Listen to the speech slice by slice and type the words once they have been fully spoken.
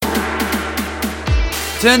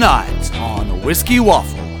Tonight on Whiskey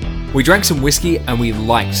Waffle. We drank some whiskey and we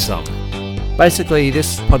liked some. Basically,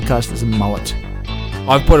 this podcast is a mullet.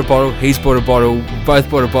 I've bought a bottle, he's bought a bottle,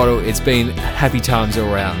 both bought a bottle. It's been happy times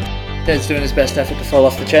all round. Ted's doing his best effort to fall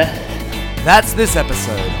off the chair. That's this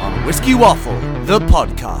episode on Whiskey Waffle, the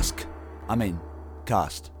podcast.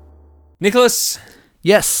 Cast. Nicholas,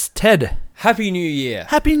 Yes, Ted. Happy New Year.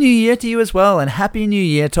 Happy New Year to you as well, and Happy New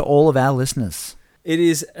Year to all of our listeners. It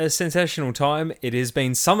is a sensational time. It has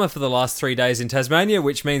been summer for the last 3 days in Tasmania,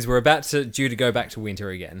 which means we're due to go back to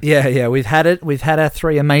winter again. Yeah, we've had it. We've had our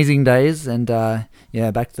 3 amazing days, and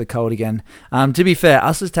back to the cold again. To be fair,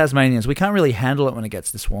 us as Tasmanians, we can't really handle it when it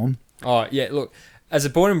gets this warm. Oh, yeah, look, as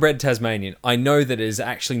a born and bred Tasmanian, I know that it is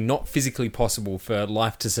actually not physically possible for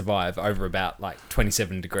life to survive over about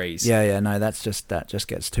 27 degrees. No, that just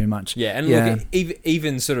gets too much. Yeah, and look,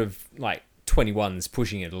 even sort of 21's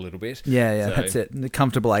pushing it a little bit. Yeah, So, that's it. The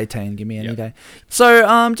comfortable 18, give me any day.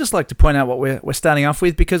 So, just like to point out what we're starting off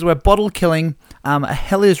with, because we're bottle killing a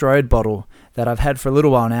Hellier's Road bottle that I've had for a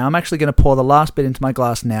little while now. I'm actually going to pour the last bit into my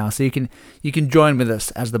glass now, so you can join with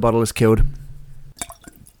us as the bottle is killed.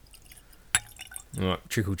 Oh,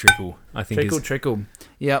 trickle. I think Trickle.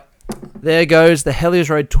 Yep. There goes the Hellier's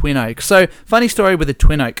Road Twin Oak. So, funny story with the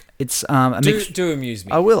Twin Oak. It's a mix. Do amuse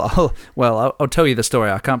me. I will. I'll tell you the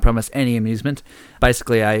story. I can't promise any amusement.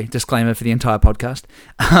 Basically, a disclaimer for the entire podcast.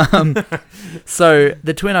 So,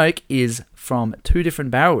 the Twin Oak is from 2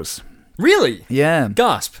 different barrels. Really? Yeah.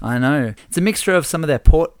 Gasp. I know. It's a mixture of some of their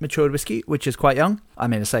port matured whiskey, which is quite young. I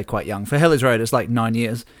mean, to say quite young. For Hellier's Road, it's 9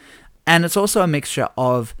 years. And it's also a mixture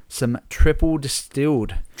of some triple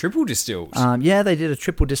distilled. Triple distilled? They did a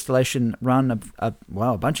triple distillation run a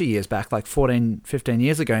bunch of years back, 14, 15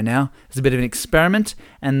 years ago now. It's a bit of an experiment,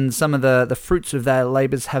 and some of the fruits of their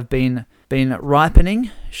labours have been ripening,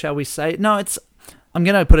 shall we say. No, I'm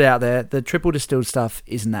going to put it out there, the triple distilled stuff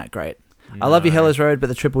isn't that great. No. I love your Hellier's Road, but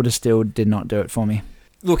the triple distilled did not do it for me.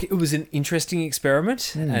 Look, it was an interesting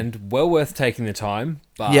experiment and well worth taking the time.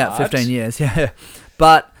 But 15 years, yeah.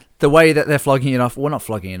 But the way that they're flogging it off, well, not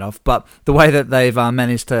flogging it off, but the way that they've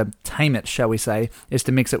managed to tame it, shall we say, is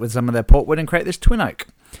to mix it with some of their portwood and create this Twin Oak.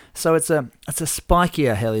 So it's a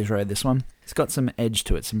spikier Hellier's Road, this one. It's got some edge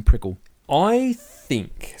to it, some prickle. I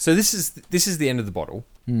think... So this is the end of the bottle.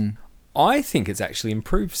 I think it's actually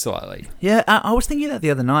improved slightly. Yeah, I was thinking that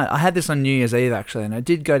the other night. I had this on New Year's Eve, actually, and it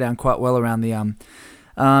did go down quite well around the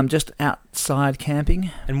just outside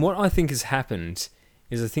camping. And what I think has happened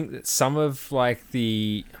is I think that some of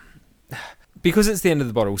because it's the end of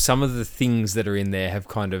the bottle, some of the things that are in there have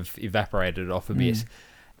kind of evaporated off a bit.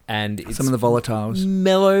 And it's some of the volatiles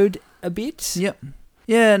mellowed a bit. Yep.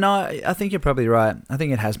 Yeah, no, I think you're probably right. I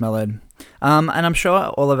think it has mellowed. And I'm sure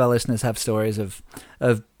all of our listeners have stories of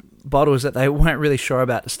bottles that they weren't really sure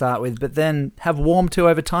about to start with, but then have warmed to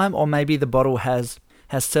over time, or maybe the bottle has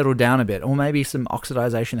settled down a bit, or maybe some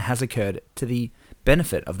oxidization has occurred to the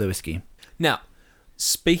benefit of the whiskey. Now,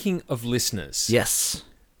 speaking of listeners... Yes.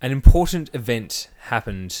 An important event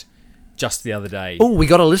happened just the other day. Oh, we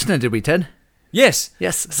got a listener, did we, Ted? Yes.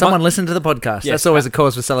 Someone listened to the podcast. Yes, that's always a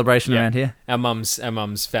cause for celebration around here. Our mums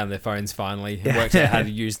found their phones finally and worked out how to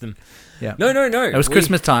use them. Yeah. No. It was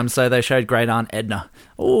Christmas time, so they showed Great Aunt Edna.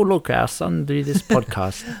 Oh, look, our son do this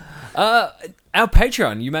podcast. Our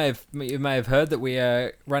Patreon. You may have heard that we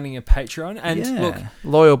are running a Patreon, and look,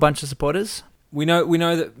 loyal bunch of supporters. We know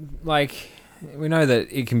that we know that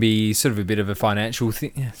it can be sort of a bit of a financial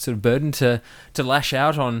sort of burden to lash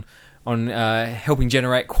out on helping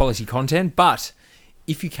generate quality content. But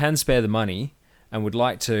if you can spare the money and would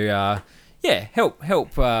like to, help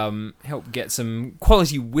get some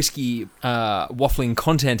quality whiskey waffling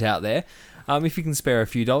content out there, if you can spare a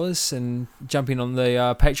few dollars and jump in on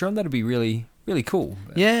the Patreon, that'd be really, really cool.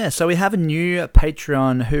 Yeah, so we have a new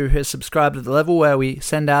Patreon who has subscribed at the level where we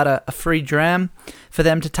send out a free dram for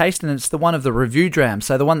them to taste, and it's the one of the review dram.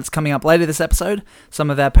 So the one that's coming up later this episode, some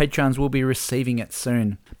of our Patreons will be receiving it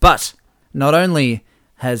soon. But not only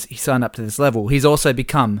has he signed up to this level, he's also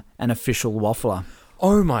become an official waffler.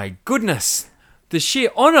 Oh my goodness, the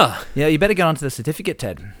sheer honour. Yeah, you better get onto the certificate,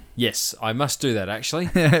 Ted. Yes, I must do that, actually.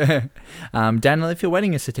 Daniel, if you're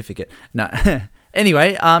waiting a certificate. No.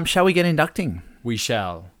 Anyway, shall we get inducting? We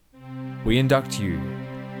shall. We induct you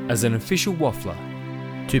as an official waffler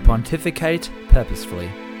to pontificate purposefully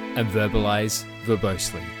and verbalise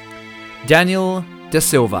verbosely. Daniel De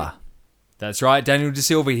Silva. That's right, Daniel De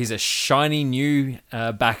Silva. He's a shiny new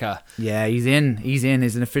backer. Yeah, he's in. He's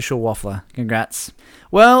an official waffler. Congrats.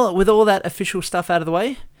 Well, with all that official stuff out of the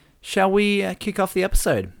way, shall we kick off the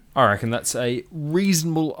episode? I reckon that's a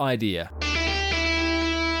reasonable idea.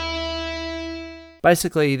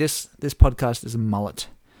 Basically, this podcast is a mullet.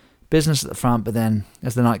 Business at the front, but then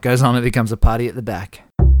as the night goes on, it becomes a party at the back.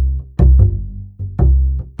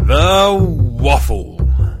 The Waffle.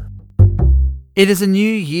 It is a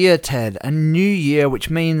new year, Ted. A new year,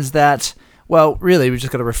 which means that, well, really, we've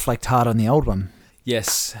just got to reflect hard on the old one.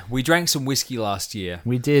 Yes, we drank some whiskey last year.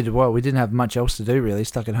 We did. Well, we didn't have much else to do, really.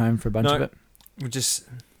 Stuck at home for a bunch of it. We just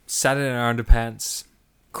sat in our underpants,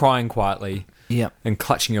 crying quietly, Yep. and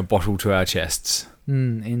clutching a bottle to our chests.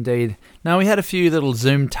 Indeed. Now, we had a few little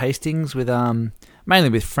Zoom tastings with, mainly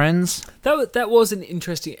with friends. That was an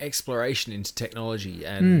interesting exploration into technology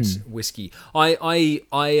and whiskey.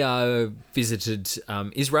 I visited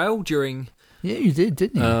Israel during Yeah, you did,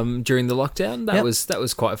 didn't you? during the lockdown. That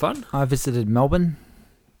was quite fun. I visited Melbourne.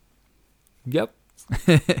 Yep.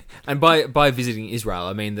 And by visiting Israel,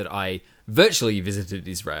 I mean that I virtually visited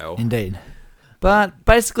Israel. Indeed. But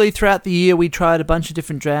basically, throughout the year, we tried a bunch of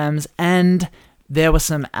different drams, and there were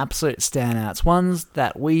some absolute standouts, ones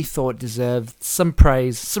that we thought deserved some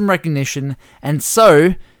praise, some recognition, and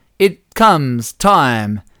so it comes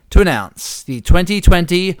time to announce the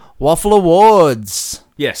 2020 Waffle Awards.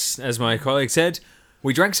 Yes, as my colleague said,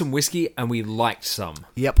 we drank some whiskey and we liked some.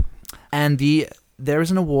 Yep. And there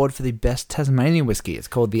is an award for the best Tasmanian whiskey. It's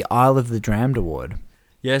called the Isle of the Drammed Award.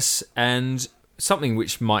 Yes, and something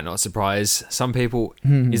which might not surprise some people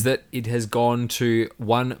is that it has gone to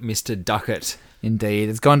one Mr. Duckett. Indeed.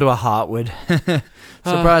 It's gone to a Heartwood.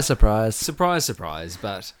 Surprise, surprise. Surprise, surprise,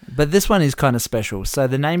 but But this one is kind of special. So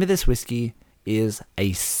the name of this whiskey is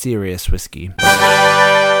a serious whiskey.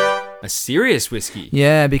 a serious whiskey.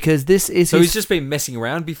 Yeah, because this is So his... he's just been messing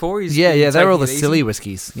around before? He's Yeah, been they're all taking the it silly easy?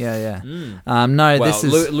 whiskies. Yeah. Well, No, this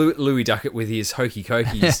is... Louis Duckett with his hokey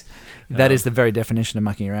cokies. That is the very definition of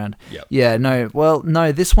mucking around. Yep. Yeah,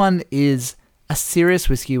 no, this one is a serious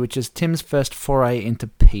whiskey, which is Tim's first foray into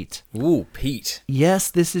peat. Ooh, Pete. Yes,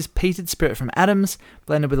 this is peated spirit from Adams,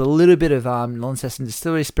 blended with a little bit of Launceston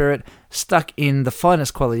distillery spirit, stuck in the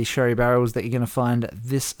finest quality sherry barrels that you're going to find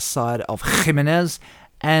this side of Jimenez,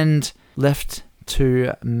 and left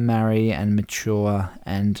to marry and mature.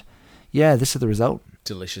 And yeah, this is the result.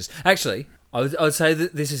 Delicious. Actually, I would say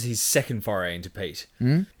that this is his second foray into peat.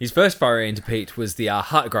 His first foray into peat was the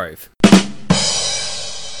Hartgrove.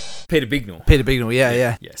 Peter Bignell. Peter Bignell,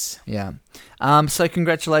 yeah. Yes. Yeah. So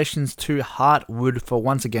congratulations to Heartwood for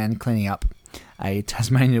once again cleaning up a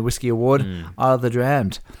Tasmanian Whiskey Award, Isle of the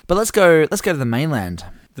Drammed. But let's go to the mainland.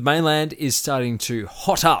 The mainland is starting to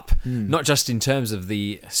hot up, not just in terms of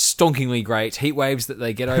the stonkingly great heat waves that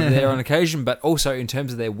they get over there on occasion, but also in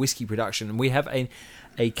terms of their whiskey production. And we have a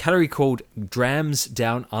category called Drams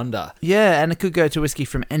Down Under. Yeah, and it could go to whiskey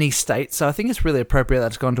from any state, so I think it's really appropriate that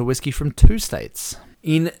it's gone to whiskey from 2 states.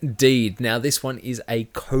 Indeed. Now, this one is a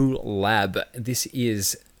collab. This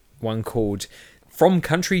is one called From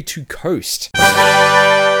Country to Coast.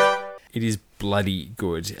 It is bloody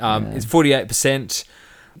good. It's 48%,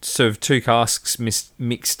 sort of 2 casks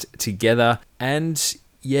mixed together. And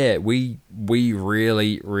yeah, we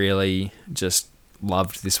really, really just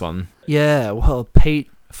loved this one. Yeah, well, peat,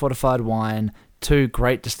 fortified wine, 2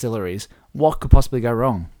 great distilleries. What could possibly go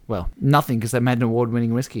wrong? Well, nothing, because they made an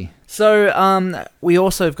award-winning whiskey. So, we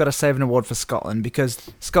also have got to save an award for Scotland,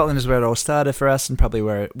 because Scotland is where it all started for us and probably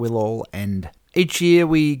where it will all end. Each year,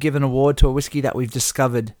 we give an award to a whiskey that we've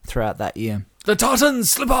discovered throughout that year. The Tartan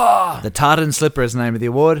Slipper! The Tartan Slipper is the name of the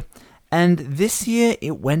award. And this year,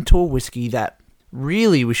 it went to a whiskey that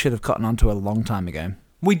really we should have gotten onto a long time ago.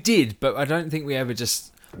 We did, but I don't think we ever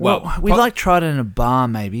just... Well, we tried it in a bar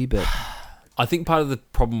maybe, but... I think part of the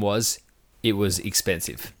problem was it was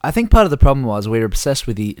expensive. I think part of the problem was we were obsessed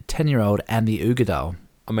with the 10-year-old and the Ugadal.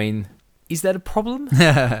 I mean, is that a problem?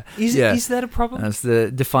 Is that a problem? That's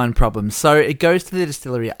the defined problem. So it goes to the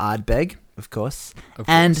distillery Ardbeg, of course.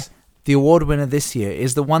 And the award winner this year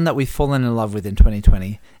is the one that we've fallen in love with in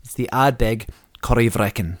 2020. It's the Ardbeg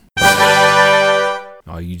Corryvreckan.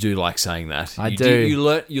 Oh, you do like saying that. I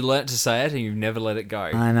do. You learnt to say it and you've never let it go.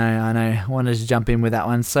 I know. Wanted to jump in with that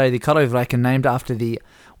one. So the Corryvreckan, named after the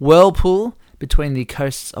whirlpool between the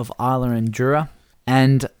coasts of Islay and Jura.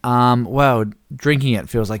 And, drinking it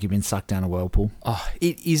feels like you've been sucked down a whirlpool. Oh,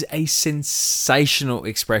 it is a sensational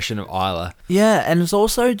expression of Islay. Yeah, and it's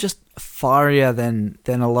also just fierier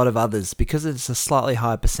than a lot of others because it's a slightly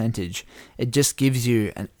higher percentage. It just gives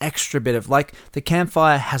you an extra bit of, like, the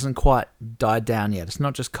campfire hasn't quite died down yet. It's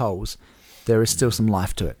not just coals. There is still some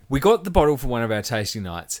life to it. We got the bottle for one of our tasting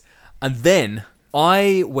nights, and then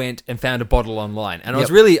I went and found a bottle online, and Yep.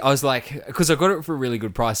 I was like, because I got it for a really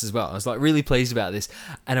good price as well. I was like really pleased about this,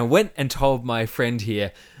 and I went and told my friend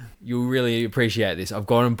here, "You'll really appreciate this. I've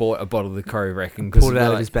gone and bought a bottle of the Corrie Reckon." Pulled it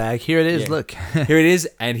out of his bag. Here it is. Yeah. Look. Here it is,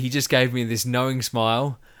 and he just gave me this knowing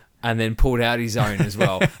smile, and then pulled out his own as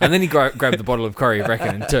well, and then he grabbed the bottle of Corrie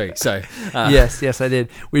Reckon too. So Yes, I did.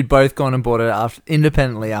 We'd both gone and bought it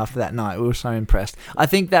independently after that night. We were so impressed. I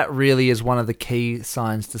think that really is one of the key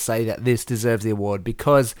signs to say that this deserves the award,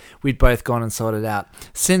 because we'd both gone and sorted it out.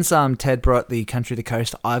 Since Ted brought the Country to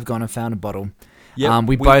Coast, I've gone and found a bottle. Yep,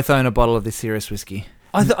 we both own a bottle of this Cirrus whiskey.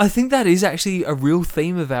 I think that is actually a real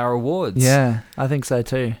theme of our awards. Yeah, I think so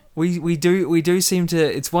too. We do seem to.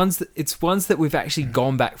 It's ones that we've actually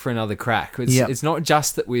gone back for another crack. It's not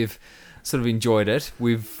just that we've sort of enjoyed it.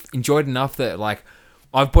 We've enjoyed enough that, like,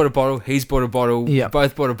 I've bought a bottle, he's bought a bottle, Yep.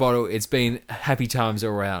 both bought a bottle. It's been happy times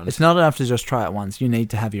all around. It's not enough to just try it once. You need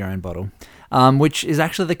to have your own bottle. Which is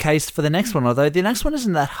actually the case for the next one, although the next one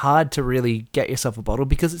isn't that hard to really get yourself a bottle,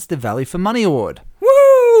 because it's the Value for Money Award.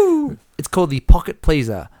 Woo! It's called the Pocket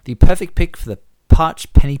Pleaser, the perfect pick for the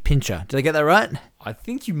parched penny pincher. Did I get that right? I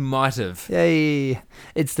think you might have. Yay!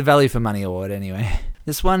 It's the Value for Money Award anyway.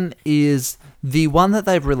 This one is the one that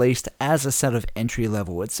they've released as a set of entry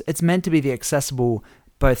level. It's meant to be the accessible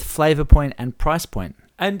both flavour point and price point.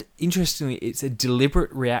 And interestingly, it's a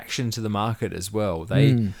deliberate reaction to the market as well.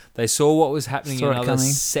 They saw what was happening Saw in it other coming.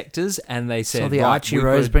 sectors, and they said, Saw the right, Archie we've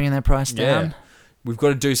Rose got to- bringing their price down. Yeah, we've got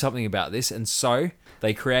to do something about this. And so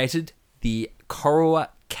they created the Corowa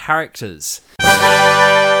characters.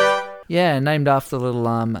 Yeah, named after the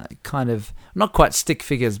little kind of, not quite stick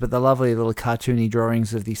figures, but the lovely little cartoony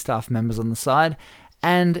drawings of the staff members on the side.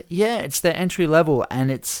 And yeah, it's their entry level,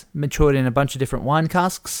 and it's matured in a bunch of different wine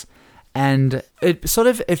casks. And it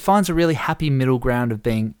finds a really happy middle ground of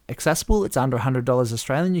being accessible. It's under $100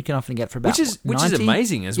 Australian. You can often get for about Which is 90.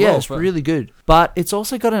 amazing as yeah, well. it's really good. But it's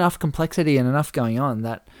also got enough complexity and enough going on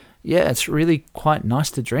that, yeah, it's really quite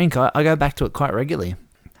nice to drink. I go back to it quite regularly.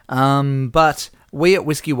 But we at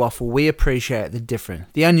Whiskey Waffle, we appreciate the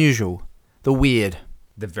different, the unusual, the weird.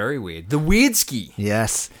 The very weird. The weird ski.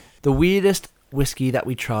 Yes, the weirdest whiskey that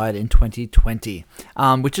we tried in 2020,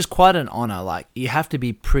 which is quite an honour. Like, you have to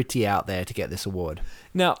be pretty out there to get this award.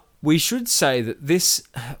 Now, we should say that this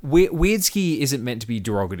weird ski isn't meant to be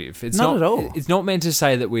derogative. It's Not at all. It's not meant to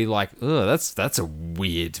say that we like, oh, that's a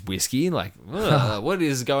weird whiskey. Like, what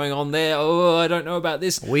is going on there? Oh, I don't know about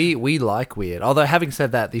this. We like weird. Although, having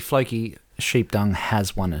said that, the Floki Sheep Dung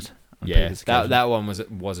has won it. on Yeah, previous occasions. that one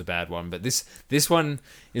was a bad one, but this one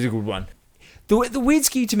is a good one. The weird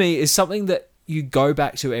ski to me is something that you go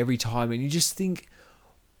back to every time, and you just think,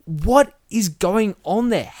 what is going on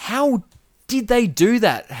there? How did they do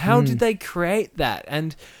that? How did they create that?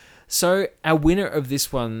 And so our winner of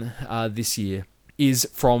this one this year is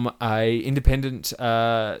from a independent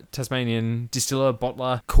Tasmanian distiller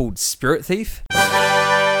bottler called Spirit Thief.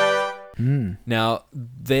 Now,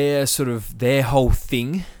 their whole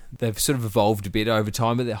thing, they've sort of evolved a bit over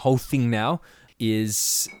time, but their whole thing now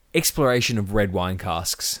is exploration of red wine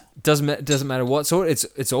casks. Doesn't matter what sort.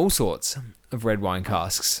 It's all sorts of red wine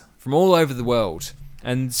casks from all over the world.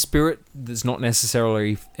 And Spirit, that's not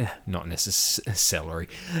necessarily from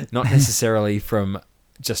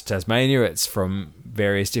just Tasmania. It's from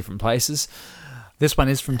various different places. This one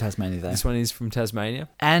is from Tasmania, though. This one is from Tasmania.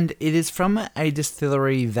 And it is from a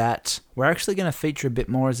distillery that we're actually going to feature a bit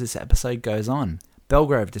more as this episode goes on.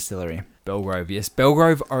 Belgrove Distillery. Belgrove, yes.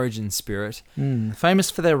 Belgrove Origin Spirit.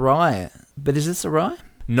 Famous for their rye. But is this a rye?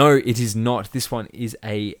 No, it is not. This one is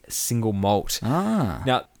a single malt. Ah.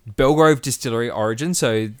 Now, Belgrove Distillery Origin,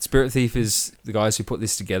 so Spirit Thief is the guys who put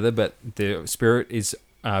this together, but the Spirit is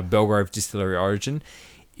Belgrove Distillery Origin.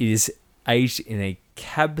 It is aged in a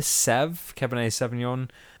Cabernet Sauvignon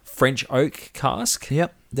French oak cask.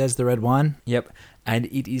 Yep, there's the red wine. Yep. And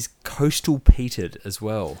it is coastal peated as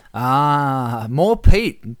well. Ah, more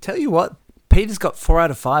peat. Tell you what, peat has got 4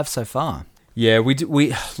 out of 5 so far. Yeah, we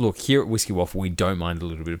look here at Whiskey Waffle. We don't mind a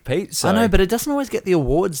little bit of peat. So. I know, but it doesn't always get the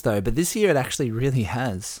awards though. But this year it actually really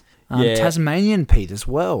has. Yeah. Tasmanian peat as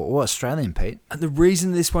well, or Australian peat. And the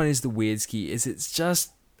reason this one is the weird ski is it's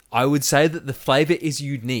just, I would say that the flavour is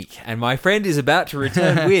unique. And my friend is about to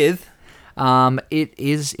return with... It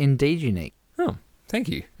is indeed unique. Oh, thank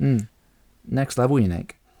you. Next level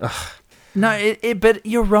unique. No, but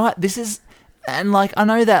you're right. This is, and like, I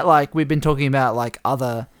know that like we've been talking about like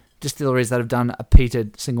other distilleries that have done a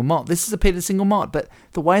peated single malt. This is a peated single malt, but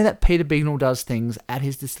the way that Peter Bignell does things at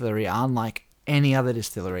his distillery are unlike any other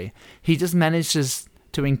distillery. He just manages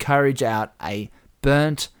to encourage out a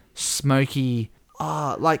burnt, smoky,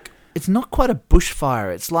 like, it's not quite a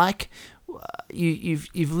bushfire. It's like,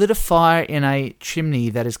 you've lit a fire in a chimney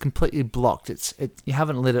that is completely blocked. You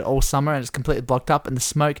haven't lit it all summer and it's completely blocked up, and the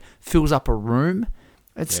smoke fills up a room.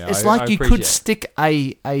 It's like you could stick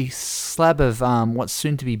a slab of what's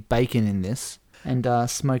soon to be bacon in this and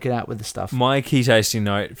smoke it out with the stuff. My key tasting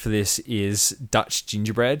note for this is Dutch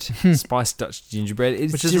gingerbread, spiced Dutch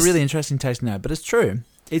gingerbread, which is a really interesting tasting note, but it's true.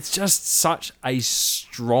 It's just such a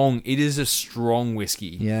strong. It is a strong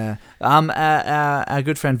whiskey. Yeah. Our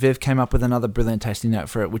good friend Viv came up with another brilliant tasting note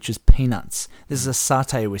for it, which is peanuts. This is a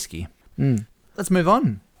satay whiskey. Let's move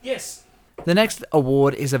on. Yes. The next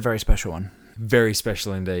award is a very special one. Very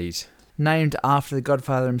special indeed. Named after the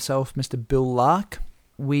Godfather himself, Mr. Bill Lark.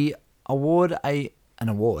 We award an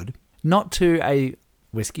award not to a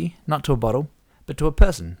whiskey, not to a bottle, but to a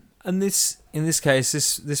person. And in this case,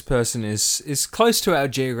 this person is close to our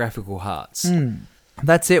geographical hearts.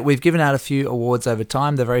 That's it. We've given out a few awards over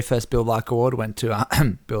time. The very first Bill Lark award went to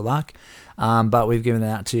Bill Lark, but we've given it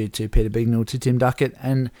out to Peter Bignell, to Tim Duckett,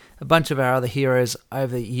 and a bunch of our other heroes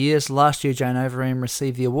over the years. Last year, Jane Overeem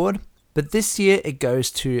received the award, but this year it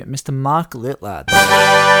goes to Mr. Mark Littler,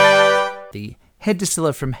 the head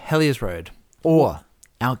distiller from Hellier's Road, or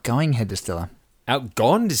outgoing head distiller.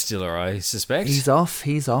 Outgone distiller, I suspect. He's off,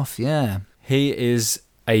 yeah. He is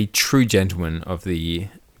a true gentleman of the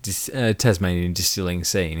Tasmanian distilling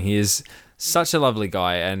scene. He is such a lovely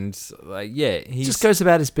guy, and he just goes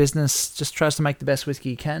about his business, just tries to make the best whiskey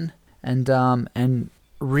he can, and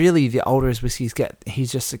really, the older his whiskeys get,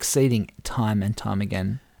 he's just succeeding time and time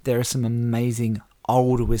again. There is some amazing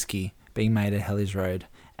old whiskey being made at Hellier's Road,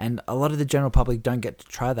 and a lot of the general public don't get to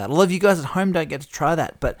try that. A lot of you guys at home don't get to try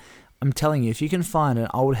that, but I'm telling you, if you can find an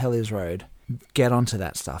old Hellier's Road, get onto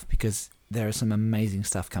that stuff, because there is some amazing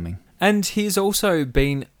stuff coming. And he's also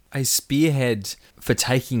been a spearhead for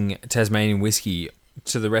taking Tasmanian whiskey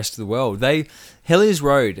to the rest of the world. Hellier's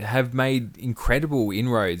Road have made incredible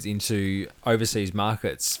inroads into overseas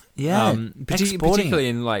markets. Yeah, particularly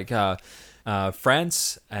in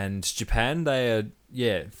France and Japan. They are,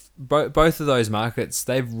 both of those markets,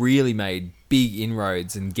 they've really made big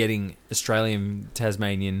inroads in getting Australian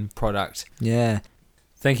Tasmanian product. Yeah.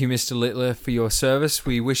 Thank you, Mr. Littler, for your service.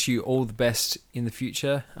 We wish you all the best in the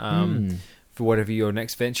future for whatever your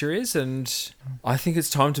next venture is. And I think it's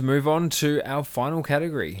time to move on to our final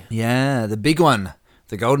category. Yeah, the big one,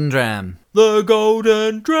 the Golden Dram. The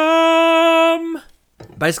Golden Dram!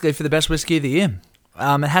 Basically for the best whiskey of the year.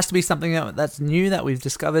 It has to be something that's new, that we've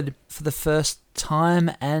discovered for the first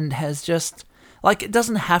time, and has just... it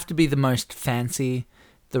doesn't have to be the most fancy,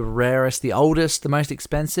 the rarest, the oldest, the most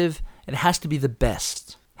expensive. It has to be the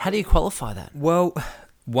best. How do you qualify that? Well,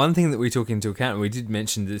 one thing that we took into account, and we did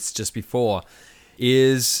mention this just before,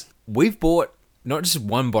 is we've bought not just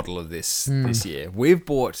one bottle of this year. We've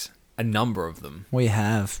bought a number of them. We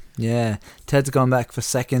have, yeah. Ted's gone back for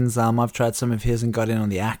seconds. I've tried some of his and got in on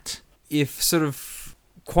the act. If sort of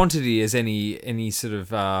quantity is any sort of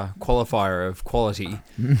qualifier of quality,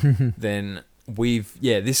 then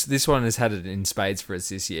this one has had it in spades for us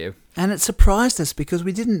this year. And it surprised us because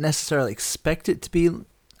we didn't necessarily expect it to be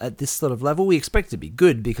at this sort of level. We expect it to be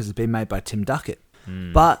good because it's been made by Tim Duckett.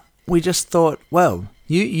 But we just thought, well,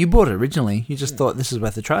 you bought it originally. You just thought this is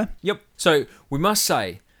worth a try. Yep. So we must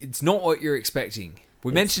say, it's not what you're expecting.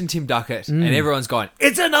 We mentioned Tim Duckett and everyone's gone,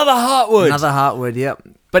 it's another Heartwood. Another Heartwood, yep.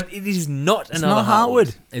 But it is not another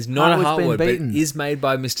Heartwood. It's not a Heartwood, but it is made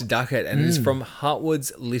by Mr. Duckett and is from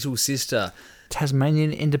Heartwood's little sister,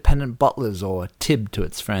 Tasmanian Independent Bottlers, or TIB to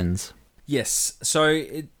its friends. Yes. So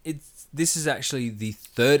this is actually the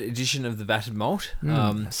third edition of the Vatted Malt.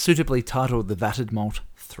 Suitably titled the Vatted Malt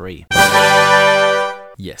 3.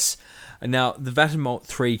 Yes. Now, the Vatted Malt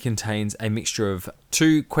 3 contains a mixture of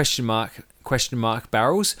two question mark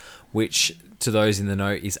barrels, which, to those in the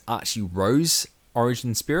know, is Archie Rose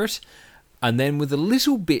Origin Spirit, and then with a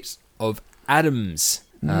little bit of Adams.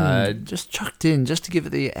 Just chucked in, just to give it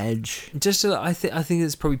the edge. I think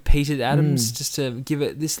it's probably peated Adams, just to give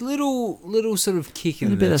it this little sort of kick in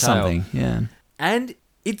the tail. A bit of something, yeah. And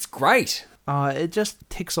it's great. It just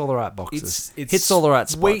ticks all the right boxes. It's hits all the right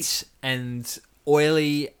spots. Sweet and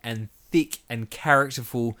oily and thick and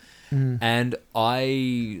characterful, and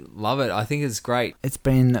I love it. I think it's great. It's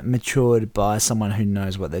been matured by someone who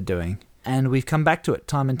knows what they're doing, and we've come back to it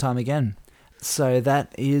time and time again. So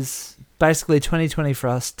that is basically 2020 for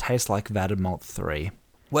us. Tastes like Vatted Malt 3.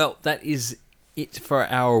 Well, that is it for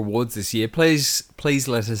our awards this year. Please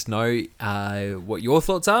let us know what your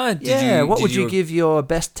thoughts are. What would you give your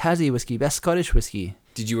best Tassie whiskey, best Scottish whiskey?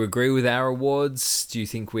 Did you agree with our awards? Do you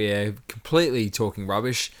think we're completely talking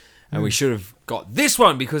rubbish? and we should have got this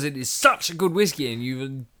one because it is such a good whiskey and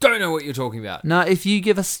you don't know what you're talking about. Now, if you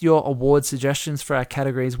give us your award suggestions for our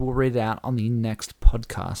categories, we'll read it out on the next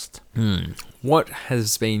podcast. What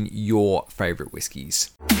has been your favourite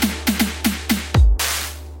whiskies?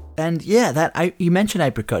 And yeah, you mentioned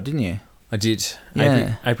apricot, didn't you? I did.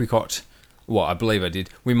 Yeah. Apricot. Well, I believe I did.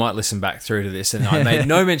 We might listen back through to this, and I made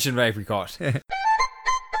no mention of apricot. The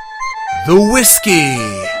whiskey.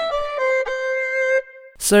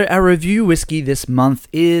 So our review whiskey this month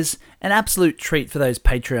is an absolute treat for those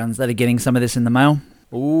Patreons that are getting some of this in the mail.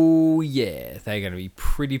 Oh, yeah. They're going to be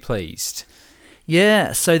pretty pleased.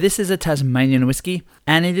 Yeah, so this is a Tasmanian whiskey,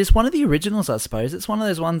 and it is one of the originals, I suppose. It's one of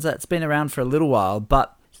those ones that's been around for a little while,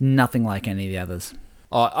 but it's nothing like any of the others.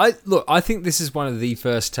 I think this is one of the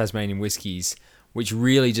first Tasmanian whiskies which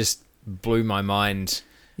really just blew my mind.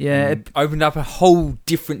 Yeah, It opened up a whole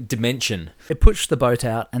different dimension. it pushed the boat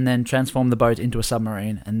out and then transformed the boat into a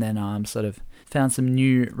submarine, and then sort of found some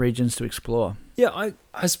new regions to explore. Yeah,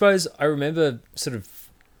 I suppose I remember sort of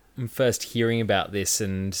first hearing about this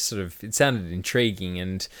and sort of it sounded intriguing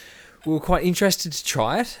and we were quite interested to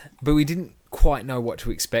try it, but we didn't quite know what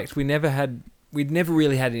to expect. We'd never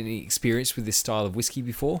really had any experience with this style of whiskey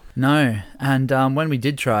before. No, and when we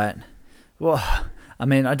did try it, well, I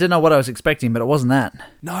mean, I didn't know what I was expecting, but it wasn't that.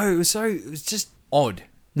 No, it was just odd.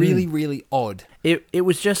 Really, really odd. It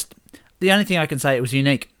was just, the only thing I can say, it was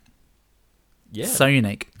unique. Yeah. So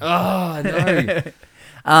unique. Oh,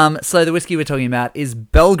 no. So the whiskey we're talking about is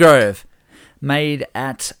Belgrove, made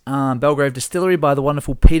at Belgrove Distillery by the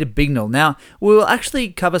wonderful Peter Bignell. Now, we'll actually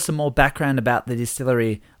cover some more background about the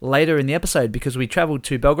distillery later in the episode because we travelled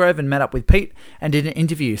to Belgrove and met up with Pete and did an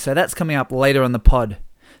interview. So that's coming up later on the pod.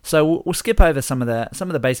 So we'll skip over some of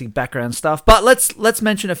the basic background stuff, but let's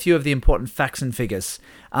mention a few of the important facts and figures.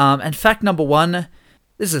 And fact number 1,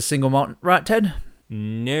 this is a single malt, right, Ted?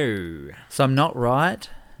 No. So I'm not right.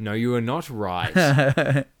 No, you are not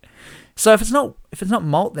right. So if it's not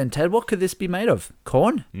malt, then Ted, what could this be made of?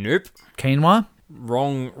 Corn? Nope. Quinoa?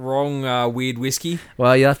 Wrong weird whiskey.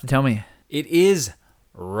 Well, you have to tell me. It is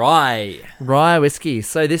rye. Rye whiskey.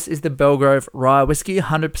 So this is the Belgrove rye whiskey,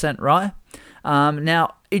 100% rye.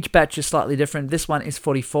 Now, each batch is slightly different. This one is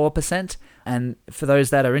 44%. And for those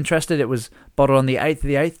that are interested, it was bottled on the 8th of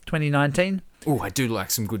the 8th, 2019. Oh, I do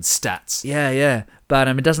like some good stats. Yeah. But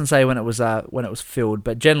it doesn't say when it was filled.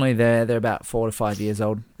 But generally, they're about 4 to 5 years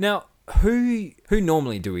old. Now, who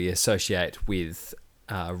normally do we associate with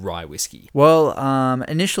rye whiskey? Well,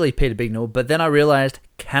 initially Peter Bignell, but then I realised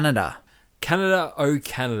Canada. Canada, oh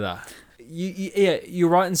Canada. You're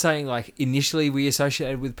right in saying, like, initially we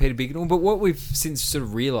associated with Peter Bignell, but what we've since sort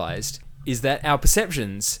of realised is that our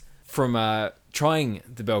perceptions from trying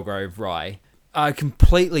the Belgrove rye are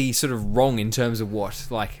completely sort of wrong in terms of what,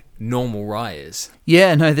 like, normal rye is.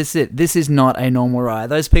 Yeah, no, this is it. This is not a normal rye.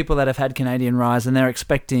 Those people that have had Canadian ryes and they're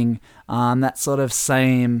expecting that sort of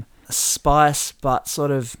same spice, but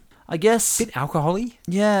sort of, I guess... A bit alcohol-y?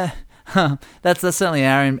 Yeah, that's certainly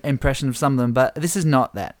our impression of some of them, but this is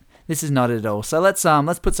not that. This is not it at all. So let's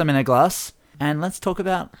put some in a glass and let's talk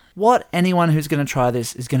about what anyone who's going to try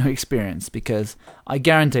this is going to experience, because I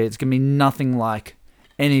guarantee it's going to be nothing like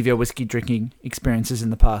any of your whiskey drinking experiences in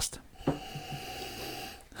the past.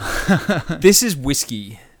 This is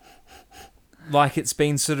whiskey. Like it's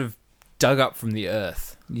been sort of dug up from the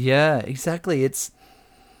earth. Yeah, exactly. It's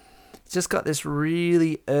just got this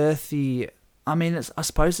really earthy... I mean, I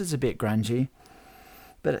suppose it's a bit grungy,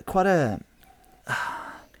 but quite a...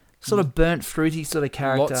 sort of burnt fruity sort of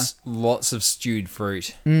character. Lots of stewed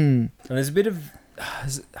fruit. Mm. And there's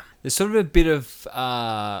sort of a bit of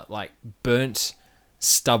like burnt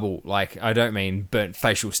stubble. Like, I don't mean burnt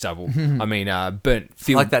facial stubble. I mean burnt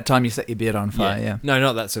field. Like that time you set your beard on fire, yeah. No,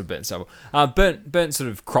 not that sort of burnt stubble. Burnt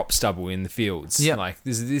sort of crop stubble in the fields. Yeah. Like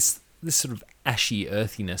there's this sort of ashy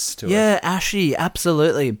earthiness to it. Yeah, ashy,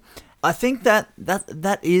 absolutely. I think that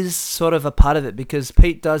is sort of a part of it, because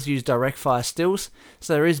Pete does use direct fire stills,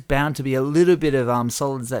 so there is bound to be a little bit of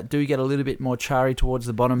solids that do get a little bit more charry towards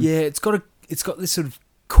the bottom. Yeah, it's got this sort of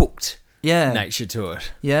cooked nature to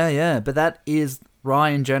it. Yeah, but that is rye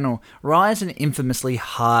in general. Rye is an infamously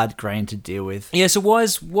hard grain to deal with. Yeah, so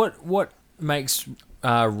what makes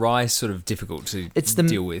rye sort of difficult to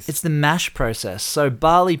deal with? It's the mash process. So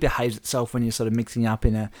barley behaves itself when you're sort of mixing up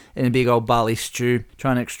in a big old barley stew,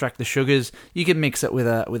 trying to extract the sugars. You can mix it with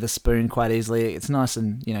a spoon quite easily. It's nice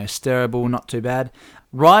and stirrable, not too bad.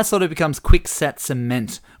 Rye sort of becomes quick set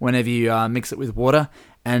cement whenever you mix it with water,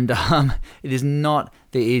 and it is not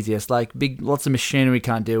the easiest. Like lots of machinery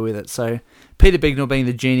can't deal with it. So Peter Bignell, being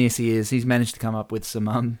the genius he is, he's managed to come up with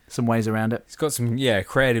some ways around it. He's got some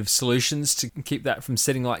creative solutions to keep that from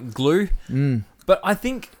setting like glue. Mm. But I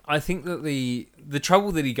think that the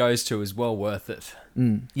trouble that he goes to is well worth it.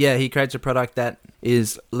 Mm. Yeah, he creates a product that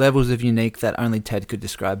is levels of unique that only Ted could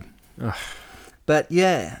describe. Ugh. But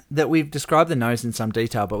yeah, that we've described the nose in some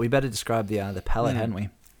detail, but we better describe the palate, hadn't we?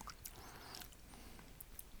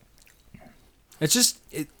 It's just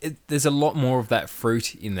there's a lot more of that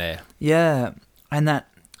fruit in there. Yeah, and that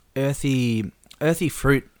earthy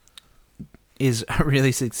fruit is a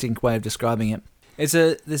really succinct way of describing it. There's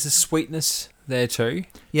a sweetness there too.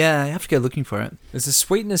 Yeah, you have to go looking for it. There's a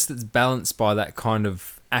sweetness that's balanced by that kind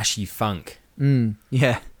of ashy funk.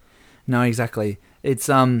 Yeah. No, exactly. It's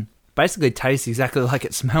basically tastes exactly like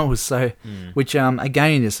it smells, so which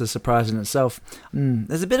again is a surprise in itself.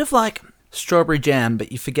 There's a bit of like strawberry jam,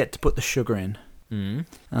 but you forget to put the sugar in. You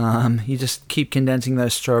just keep condensing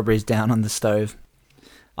those strawberries down on the stove.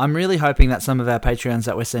 I'm really hoping that some of our Patreons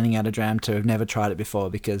that we're sending out a dram to have never tried it before,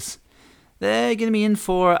 because they're going to be in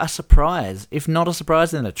for a surprise. If not a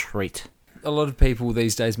surprise, then a treat. A lot of people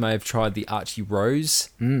these days may have tried the Archie Rose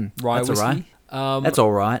rye that's whiskey. All right. That's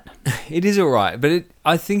all right. It is all right, but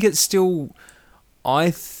I think that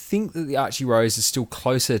the Archie Rose is still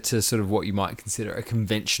closer to sort of what you might consider a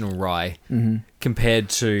conventional rye compared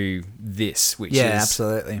to this, which is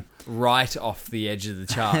absolutely right off the edge of the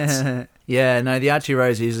charts. Yeah, no, the Archie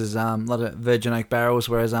Rose uses a lot of virgin oak barrels,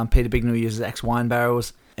 whereas Peter Bignell uses ex-wine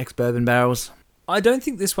barrels, ex-bourbon barrels. I don't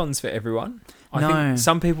think this one's for everyone. I think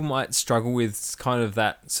some people might struggle with kind of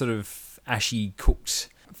that sort of ashy cooked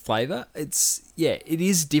flavour. It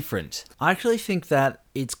is different. I actually think that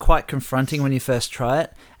it's quite confronting when you first try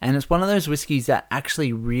it, and it's one of those whiskies that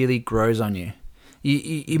actually really grows on you.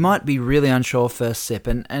 You might be really unsure first sip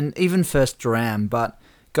and even first dram, but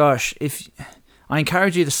gosh, I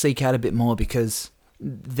encourage you to seek out a bit more, because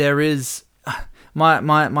there is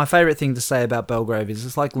my favourite thing to say about Belgrave is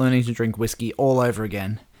it's like learning to drink whiskey all over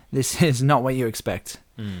again. This is not what you expect,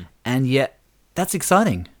 and yet that's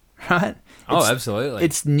exciting, right? Absolutely.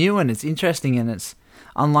 It's new and it's interesting and it's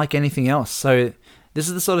unlike anything else. So this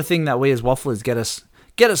is the sort of thing that we as wafflers get us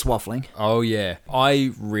waffling. Oh yeah,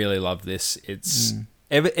 I really love this. It's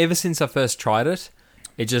ever since I first tried it,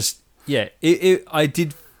 it just I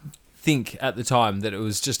did think at the time that it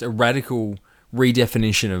was just a radical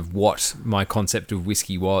redefinition of what my concept of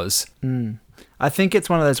whiskey was. I think it's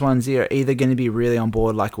one of those ones you're either going to be really on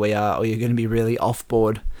board like we are, or you're going to be really off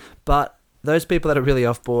board. But those people that are really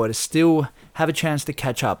off board still have a chance to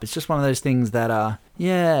catch up. It's just one of those things that,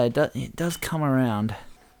 it does come around.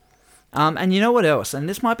 And you know what else? And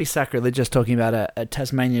this might be sacrilegious talking about a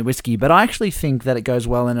Tasmanian whiskey, but I actually think that it goes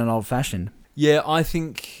well in an old-fashioned. Yeah, I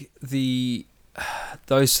think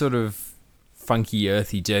those sort of funky,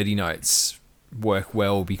 earthy, dirty notes work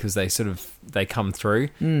well because they come through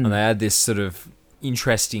and they add this sort of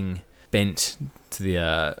interesting bent to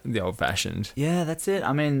the old-fashioned. Yeah, that's it.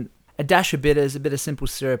 I mean, a dash of bitters, a bit of simple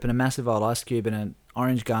syrup, and a massive old ice cube, and an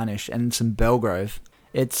orange garnish, and some Belgrave.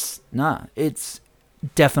 It's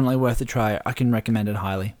definitely worth a try. I can recommend it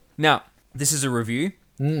highly. Now, this is a review,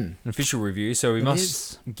 an official review, so we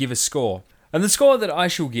must give a score. And the score that I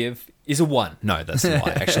shall give is a 1. No, that's a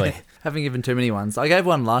lie, actually. Haven't given too many ones. I gave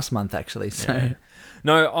one last month, actually. So. Yeah.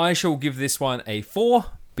 No, I shall give this one a 4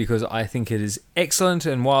 because I think it is excellent.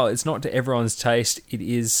 And while it's not to everyone's taste, it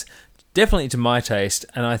is definitely to my taste.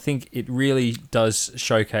 And I think it really does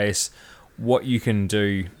showcase what you can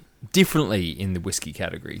do differently in the whiskey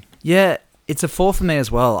category. Yeah, it's a 4 for me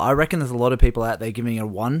as well. I reckon there's a lot of people out there giving it a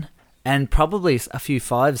 1 and probably a few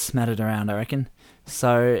 5s smattered around, I reckon.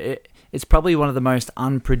 So it's probably one of the most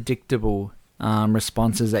unpredictable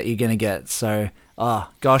responses that you're going to get. So,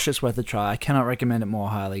 gosh, it's worth a try. I cannot recommend it more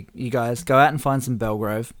highly. You guys, go out and find some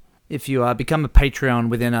Belgrave. If you become a Patreon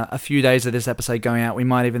within a few days of this episode going out, we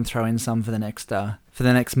might even throw in some for the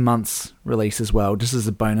next month's release as well, just as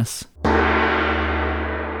a bonus.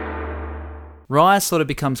 Rye sort of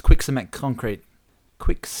becomes quick-set concrete.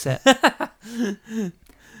 Quick-set.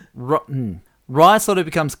 Rye sort of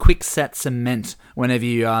becomes quick-set cement whenever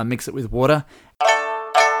you mix it with water.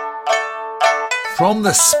 From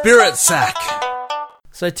the Spirit Sack.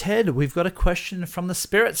 So, Ted, we've got a question from the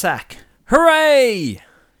Spirit Sack. Hooray!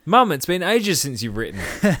 Mum, it's been ages since you've written.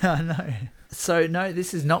 I know. So, no,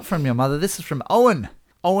 this is not from your mother. This is from Owen.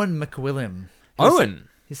 Owen McWilliam.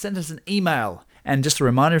 He sent us an email. And just a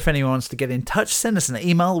reminder, if anyone wants to get in touch, send us an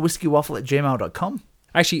email, whiskeywaffle@gmail.com.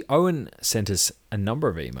 Actually, Owen sent us a number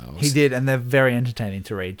of emails. He did, and they're very entertaining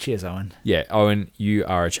to read. Cheers, Owen. Yeah, Owen, you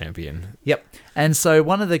are a champion. Yep. And so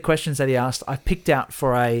one of the questions that he asked, I picked out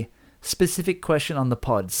for a specific question on the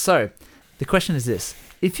pod. So the question is this.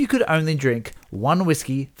 If you could only drink one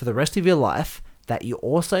whiskey for the rest of your life that you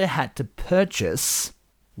also had to purchase,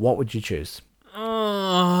 what would you choose?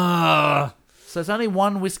 So it's only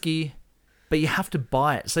one whiskey, but you have to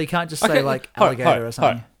buy it. So you can't just say Okay, like hold- Alligator hold- or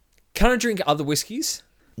something. hold. Can I drink other whiskies?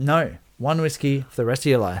 No. One whiskey for the rest of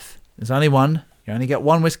your life. There's only one. You only get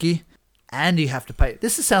one whiskey, and you have to pay.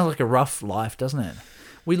 This sounds like a rough life, doesn't it?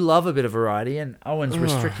 We love a bit of variety, and Owen's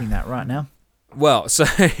restricting that right now. Well, so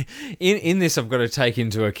in this, I've got to take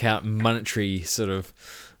into account monetary sort of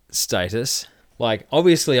status. Like,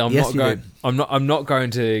 obviously, I'm Yes, not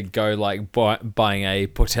going to go like buying a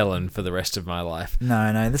Portellin for the rest of my life.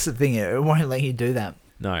 No, this is the thing. It won't let you do that.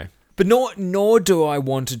 No, but nor do I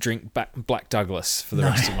want to drink Black Douglas for the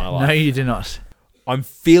rest of my life. No, you do not. I'm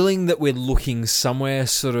feeling that we're looking somewhere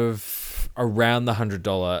sort of around the $100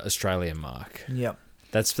 Australian mark. Yep.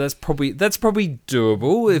 That's probably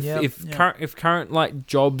doable if current like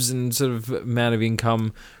jobs and sort of amount of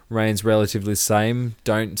income remains relatively the same.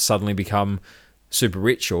 Don't suddenly become super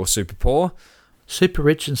rich or super poor. Super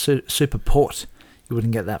rich and super port. You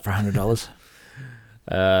wouldn't get that for $100.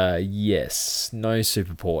 Yes, no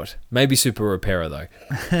super port. Maybe super repairer though.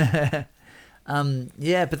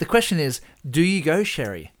 Yeah, but the question is, do you go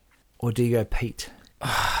sherry or do you go peat?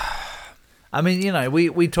 I mean, you know,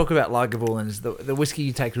 we talk about Lagavulin as the whiskey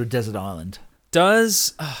you take to a desert island.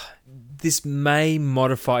 Does this may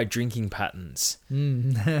modify drinking patterns?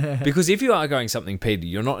 Because if you are going something peaty,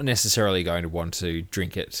 you're not necessarily going to want to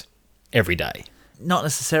drink it every day. Not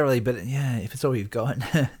necessarily, but yeah, if it's all you've got.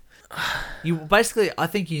 You basically, I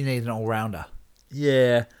think you need an all-rounder.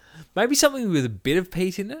 Yeah, maybe something with a bit of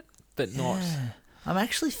peat in it, but not. Yeah. I'm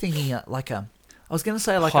actually thinking I was going to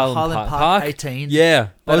say like Highland a Highland Park 18. Yeah,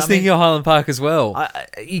 But I was thinking of Highland Park as well.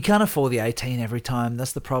 You can't afford the 18 every time.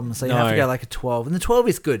 That's the problem. So you No. have to go like a 12. And the 12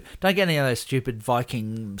 is good. Don't get any of those stupid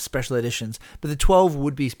Viking special editions. But the 12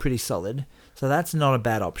 would be pretty solid. So that's not a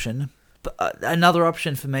bad option. But another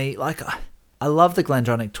option for me, like I love the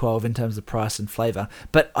Glendronach 12 in terms of price and flavour.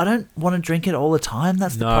 But I don't want to drink it all the time.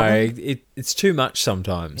 That's the problem. It's too much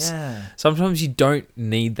sometimes. Yeah. Sometimes you don't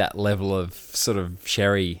need that level of sort of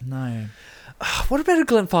sherry. No. What about a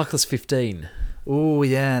Glenfarclas 15? Oh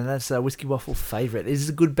yeah, that's a Whiskey Waffle favourite. It's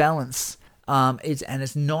a good balance.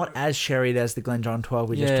 It's not as sherried as the Glendron 12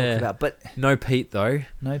 we just talked about, but No peat though.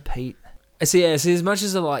 no peat. See, as much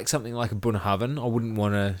as I like something like a Bunnahabhain, I wouldn't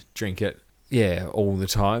want to drink it, all the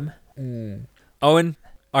time. Owen,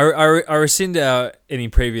 I rescind any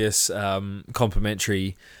previous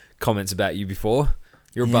complimentary comments about you before.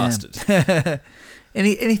 You're a bastard.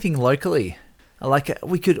 Anything locally?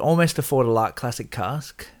 We could almost afford a Lark Classic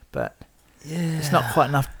cask, but it's not quite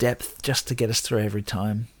enough depth just to get us through every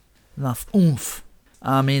time. Enough oomph.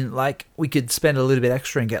 I mean, like, we could spend a little bit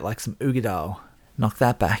extra and get like some Ugadal. Knock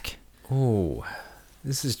that back. Oh,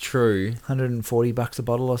 this is true. $140 a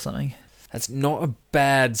bottle or something. That's not a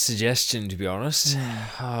bad suggestion, to be honest.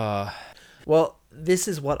 Well, this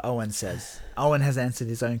is what Owen says. Owen has answered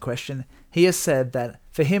his own question. He has said that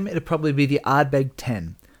for him, it'd probably be the Ardbeg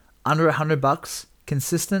 10. Under $100,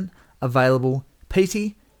 consistent, available,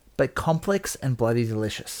 peaty, but complex and bloody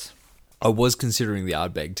delicious. I was considering the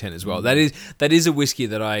Ardbeg 10 as well. That is a whiskey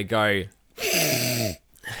that I go... I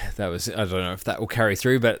don't know if that will carry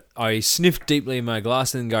through, but I sniff deeply in my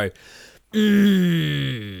glass and go...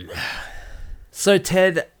 So,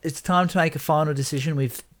 Ted, it's time to make a final decision.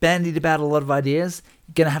 We've bandied about a lot of ideas.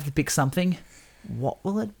 You're going to have to pick something. What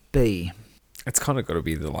will it be? It's kind of got to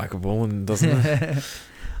be the Lagavulin, doesn't it?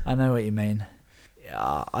 I know what you mean.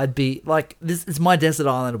 I'd be like, this is my desert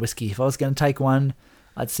island whiskey. If I was going to take one,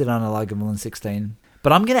 I'd sit on a Lagavulin 16.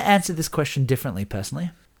 But I'm going to answer this question differently, personally.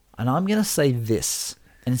 And I'm going to say this.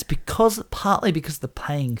 And it's partly because of the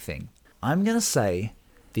paying thing. I'm going to say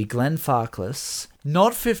the Glenfarclas,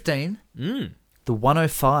 not 15, the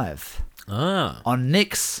 105. On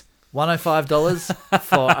Nick's, $105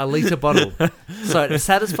 for a litre bottle. So it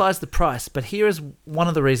satisfies the price. But here is one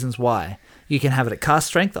of the reasons why. You can have it at cask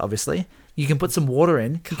strength, obviously. You can put some water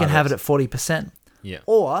in. You can have it at 40%. Yeah.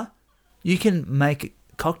 Or you can make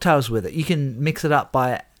cocktails with it. You can mix it up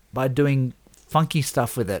by doing funky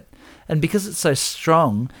stuff with it. And because it's so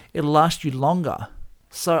strong, it'll last you longer.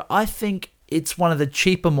 So I think it's one of the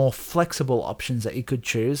cheaper, more flexible options that you could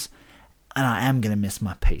choose. And I am going to miss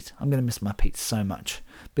my peat. I'm going to miss my peat so much.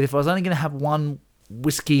 But if I was only going to have one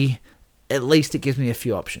whiskey, at least it gives me a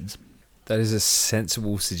few options. That is a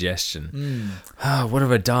sensible suggestion. What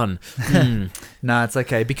have I done? No, it's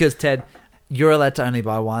okay. Because, Ted, you're allowed to only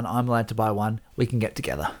buy one. I'm allowed to buy one. We can get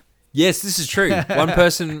together. Yes, this is true. One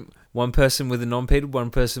person with a non-peated, one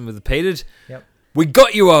person with a peated. Yep. We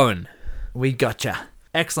got you, Owen. We gotcha.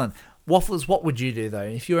 Excellent. Wafflers, what would you do, though?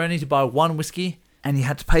 If you were only to buy one whiskey and you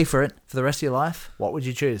had to pay for it for the rest of your life, what would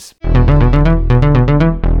you choose?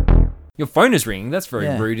 Your phone is ringing. That's very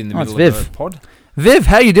rude in the middle it's of Viv. a pod. Viv,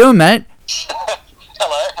 how you doing, mate?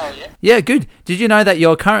 Hello, how are you? Yeah, good. Did you know that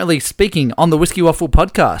you're currently speaking on the Whiskey Waffle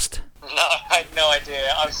podcast? No, I had no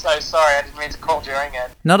idea. I'm so sorry. I didn't mean to call during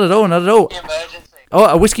it. Not at all, not at all. Emergency. Oh,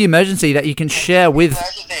 a whiskey emergency that you can share with...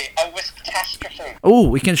 Emergency. A whiskey-catastrophe. Oh,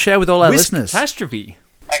 we can share with all our listeners. Catastrophe.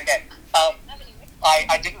 Okay.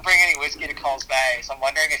 I didn't bring any whiskey to Coles Bay, so I'm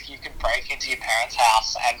wondering if you could break into your parents'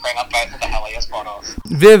 house and bring up both of the Helios bottles.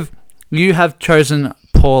 Viv, you have chosen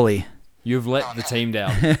poorly. You've let the team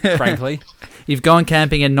down, frankly. You've gone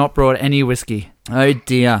camping and not brought any whiskey. Oh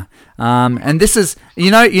dear. And this is,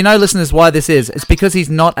 you know, listeners, why this is. It's because he's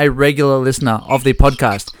not a regular listener of the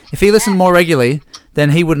podcast. If he listened more regularly,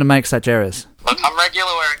 then he wouldn't make such errors. Look, I'm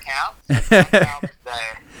regular where it counts.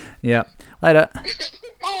 Yeah. Later.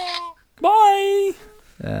 Bye.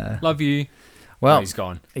 Love you. Well, he's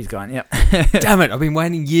gone. He's gone, yep. Damn it, I've been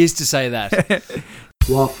waiting years to say that.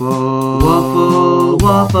 Waffling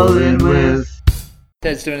with.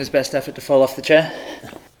 Ted's doing his best effort to fall off the chair.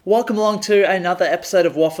 Welcome along to another episode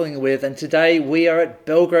of Waffling With, and today we are at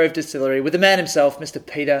Belgrove Distillery with the man himself, Mr.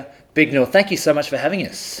 Peter Bignell. Thank you so much for having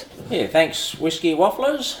us. Yeah, thanks, Whiskey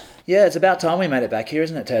Wafflers. Yeah, it's about time we made it back here,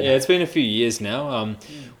 isn't it, Ted? Yeah, it's been a few years now.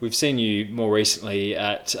 We've seen you more recently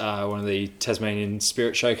at one of the Tasmanian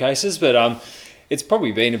Spirit Showcases, but it's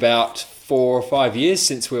probably been about 4 or 5 years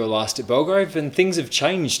since we were last at Belgrove, and things have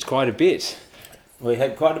changed quite a bit. We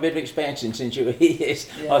had quite a bit of expansion since you were here. Yes.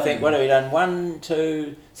 Yeah. I think, what have we done? 1,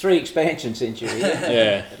 2, 3 expansions since you were here.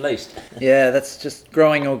 Yeah. At least. Yeah, that's just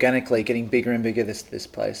growing organically, getting bigger and bigger, this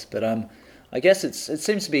place. But I guess it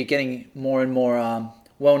seems to be getting more and more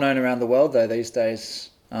well known around the world, though, these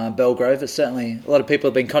days. Belgrove, it's certainly, a lot of people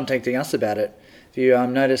have been contacting us about it. Have you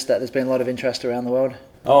noticed that there's been a lot of interest around the world?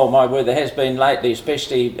 Oh my word, there has been lately,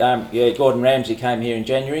 especially Gordon Ramsay came here in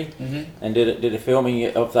January and did a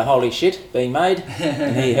filming of the holy shit being made,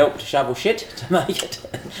 and he helped shovel shit to make it.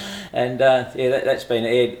 And that's been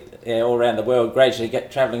aired all around the world, gradually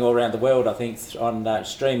travelling all around the world, I think, on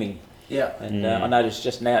streaming. Yeah. And I noticed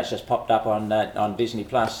just now it's just popped up on Disney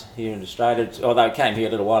Plus here in Australia. Although it came here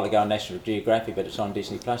a little while ago on National Geographic, but it's on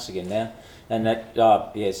Disney Plus again now. And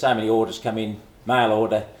so many orders come in, mail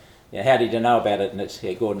order. Yeah, how did you know about it? And it's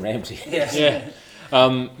Gordon Ramsay. Yes. Yeah.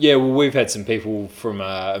 Well, we've had some people from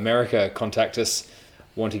America contact us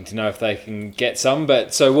wanting to know if they can get some.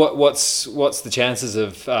 But so what's the chances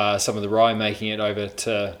of some of the rye making it over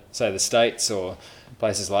to, say, the States or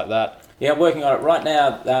places like that? Yeah, I'm working on it right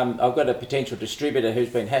now. I've got a potential distributor who's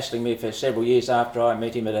been hassling me for several years after I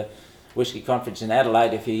met him at a whisky conference in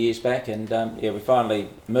Adelaide a few years back. And we're finally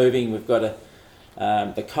moving. We've got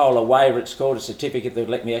the Cola waiver, it's called, a certificate that would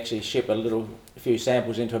let me actually ship a few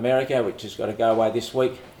samples into America, which has got to go away this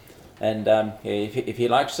week. And if he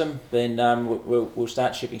likes them, then we'll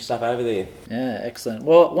start shipping stuff over there. Yeah, excellent.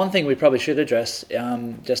 Well, one thing we probably should address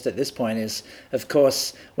just at this point is, of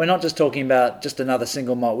course, we're not just talking about just another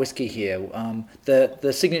single malt whiskey here.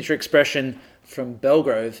 The signature expression from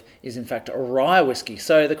Belgrove is in fact a rye whiskey.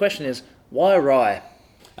 So the question is, why rye?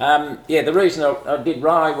 The reason I did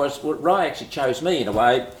rye was rye actually chose me in a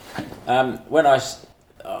way. When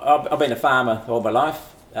I've been a farmer all my life.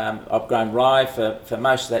 I've grown rye for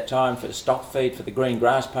most of that time for stock feed, for the green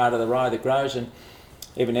grass part of the rye that grows, and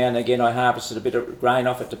every now and again I harvested a bit of grain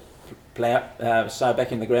off it to plough, sow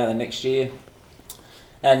back in the ground the next year.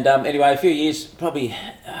 And anyway, a few years, probably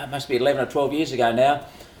must be 11 or 12 years ago now,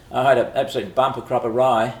 I had an absolute bumper crop of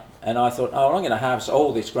rye, and I thought, I'm going to harvest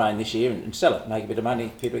all this grain this year and sell it, make a bit of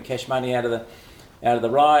money, a bit of cash money out of the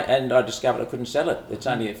rye, and I discovered I couldn't sell it. It's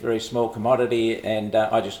only a very small commodity, and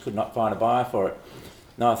I just could not find a buyer for it.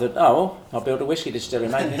 And I thought, I'll build a whiskey distillery,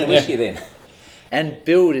 make it into whiskey then. And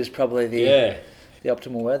build is probably the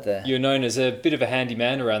optimal word there. You're known as a bit of a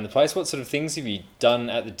handyman around the place. What sort of things have you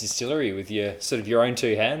done at the distillery with your own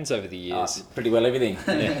two hands over the years? Pretty well everything.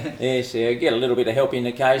 Yes, I get a little bit of help in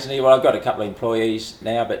occasionally. Well, I've got a couple of employees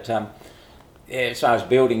now, but as far as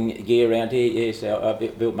building gear around here, yes, I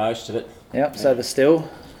built most of it. Yep. So the still.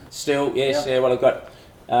 Still, yes. Yeah. Well, I've got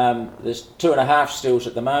there's 2.5 stills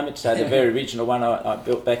at the moment. So the very original one I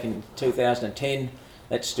built back in 2010.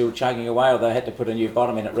 That's still chugging away, although I had to put a new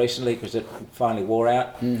bottom in it recently because it finally wore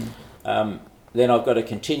out. Then I've got a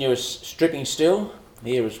continuous stripping still,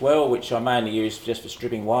 here as well, which I mainly use just for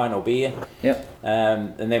stripping wine or beer. Yep.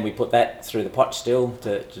 And then we put that through the pot still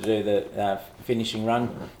to do the finishing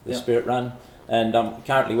run, the spirit run. And I'm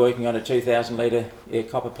currently working on a 2,000 litre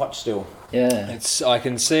copper pot still. Yeah. I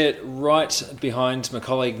can see it right behind my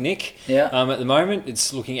colleague Nick. Yeah. At the moment,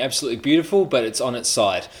 it's looking absolutely beautiful, but it's on its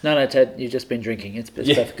side. No, Ted, you've just been drinking. It's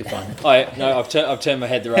perfectly fine. I've turned my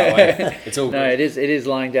head the right way. It's all No, good. it is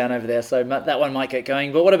lying down over there, so that one might get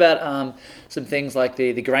going. But what about some things like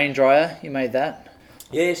the grain dryer? You made that?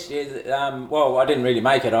 Yes, well, I didn't really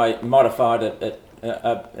make it. I modified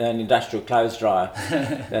an industrial clothes dryer,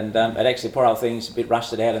 and it actually, poor old thing's a bit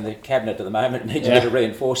rusted out in the cabinet at the moment. It needs a bit of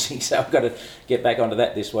reinforcing, so I've got to get back onto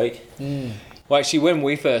that this week. Well, actually, when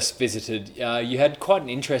we first visited, you had quite an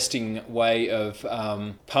interesting way of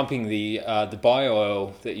pumping the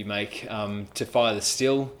bio-oil that you make to fire the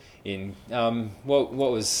still in. What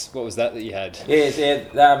was that you had? Yes,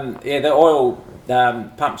 the oil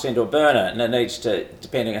pumps into a burner, and it needs to,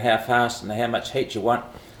 depending on how fast and how much heat you want,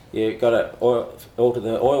 you've got to alter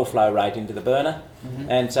the oil flow rate into the burner.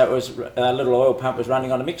 And so it was a little oil pump was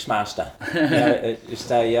running on a Mixmaster.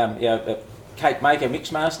 It's a cake maker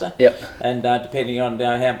Mixmaster. Yep. And depending on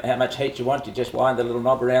how much heat you want, you just wind the little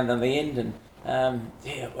knob around on the end. And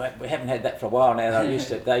we haven't had that for a while now.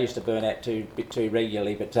 They used to burn out a bit too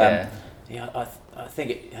regularly, but I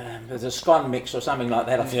think there's a scone mix or something like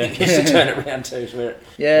that. I think used to turn it around too.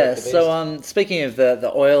 So speaking of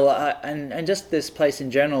the oil and just this place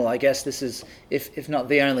in general, I guess this is, if not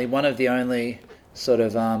the only, one of the only sort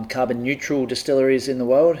of carbon neutral distilleries in the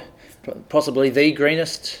world, possibly the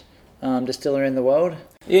greenest distillery in the world.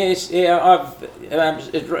 Yes,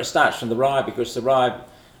 it starts from the rye, because the rye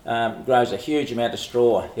grows a huge amount of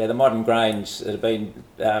straw. The modern grains that have been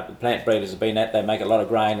plant breeders have been at, they make a lot of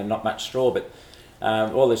grain and not much straw, but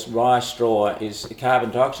all this rye straw is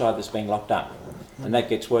carbon dioxide that's being locked up, and that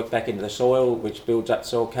gets worked back into the soil, which builds up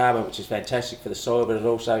soil carbon, which is fantastic for the soil, but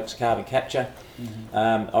it's carbon capture.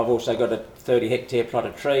 I've also got a 30 hectare plot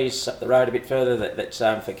of trees up the road a bit further that's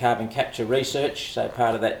for carbon capture research, so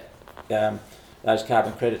part of that, those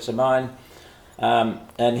carbon credits are mine.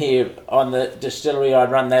 And here on the distillery,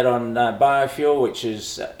 I'd run that on biofuel, which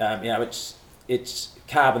is, it's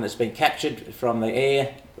carbon that's been captured from the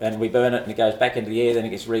air, and we burn it and it goes back into the air, then it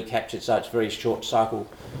gets recaptured, so it's a very short cycle.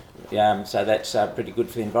 So that's pretty good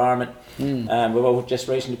for the environment. We've all just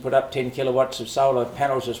recently put up 10 kilowatts of solar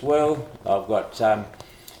panels as well. I've got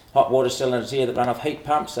hot water cylinders here that run off heat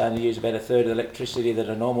pumps. They only use about a third of the electricity that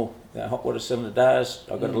a normal hot water cylinder does.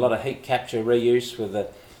 I've got a lot of heat capture reuse with the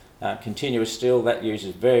continuous still. That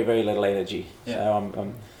uses very, very little energy. So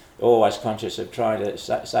I'm always conscious of trying to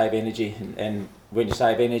save energy, and when you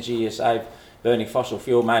save energy, you save burning fossil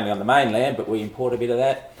fuel mainly on the mainland, but we import a bit of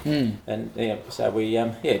that. And so we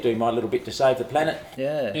do my little bit to save the planet.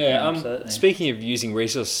 Absolutely. Speaking of using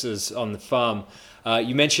resources on the farm,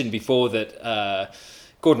 you mentioned before that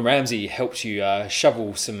Gordon Ramsay helped you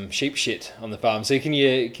shovel some sheep shit on the farm. So can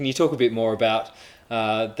you talk a bit more about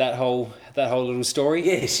that whole little story?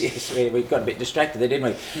 Yes, we got a bit distracted there,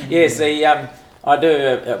 didn't we? Yes, I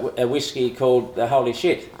do a whiskey called the Holy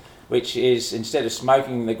Shit, which is, instead of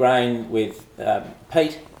smoking the grain with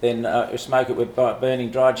peat, then smoke it with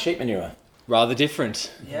burning dried sheep manure. Rather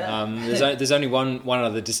different. Yeah. There's only one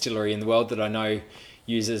other distillery in the world that I know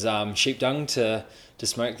uses sheep dung to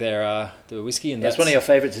smoke their whiskey, and That's one of your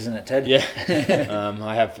favourites, isn't it, Ted? Yeah.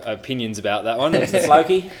 I have opinions about that one. That's the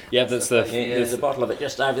Floki. Yeah, that's the. There's a bottle of it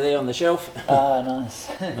just over there on the shelf. Ah, nice.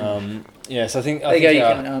 Yes, I think. There you go.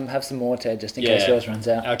 You can have some more, Ted, just in case yours runs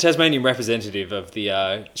out. Our Tasmanian representative of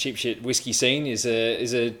the sheep shit whiskey scene is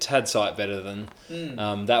a tad sight better than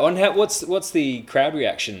that one. What's the crowd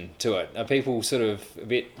reaction to it? Are people sort of a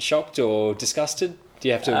bit shocked or disgusted? Do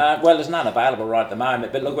you have to? Well, there's none available right at the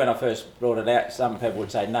moment. But look, when I first brought it out, some people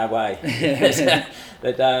would say, "No way."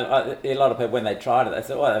 But a lot of people, when they tried it, they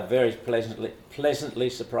thought, "Oh, they're very pleasantly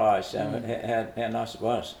surprised how nice it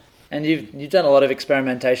was." And you've done a lot of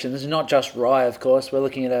experimentation. This is not just rye, of course. We're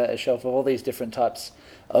looking at a shelf of all these different types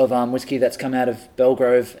of whiskey that's come out of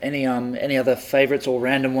Belgrove. Any other favourites or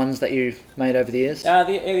random ones that you've made over the years?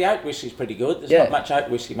 The oat whiskey's pretty good. There's not much oat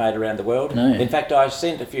whiskey made around the world. No. In fact, I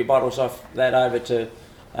sent a few bottles off that over to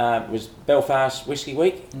was Belfast Whisky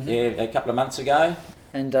Week a couple of months ago.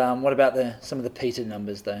 And what about some of the peated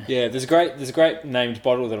numbers though? Yeah, there's a great named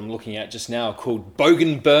bottle that I'm looking at just now called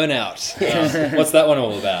Bogan Burnout. What's that one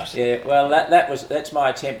all about? Yeah, well, that's my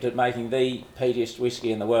attempt at making the peatiest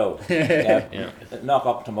whiskey in the world. Knock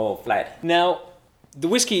Optimal flat. Now, the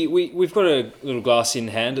whiskey, we've got a little glass in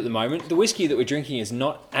hand at the moment. The whiskey that we're drinking is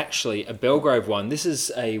not actually a Belgrove one. This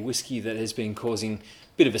is a whiskey that has been causing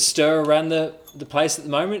bit of a stir around the place at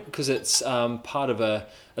the moment because it's part of a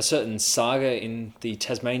certain saga in the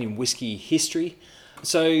Tasmanian whiskey history.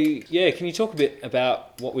 So yeah, can you talk a bit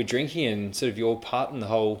about what we're drinking and sort of your part in the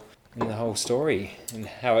whole story and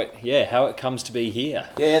how it comes to be here?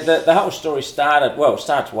 Yeah, the whole story started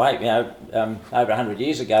way, over 100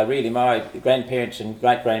 years ago. Really, my grandparents and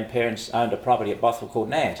great grandparents owned a property at Bothwell called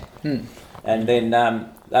Nant, and then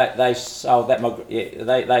they sold that.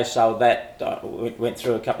 They sold that. Went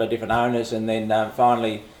through a couple of different owners, and then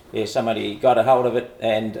finally, somebody got a hold of it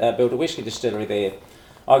and built a whiskey distillery there.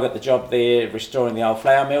 I got the job there restoring the old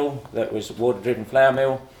flour mill that was a water-driven flour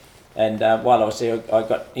mill, and while I was there I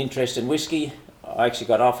got interested in whiskey. I actually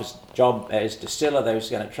got offered a job as distiller. They was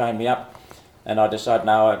going to train me up, and I decided,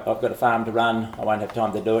 no, I've got a farm to run, I won't have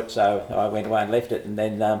time to do it, so I went away and left it. And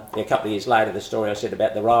then a couple of years later, the story I said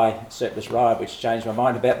about the rye, surplus rye, which changed my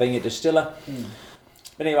mind about being a distiller.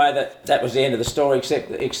 But anyway, that was the end of the story,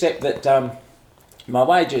 except that my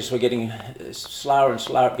wages were getting slower and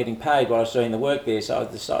slower at getting paid while I was doing the work there, so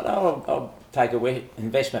I decided, I'll take a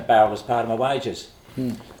investment barrel as part of my wages.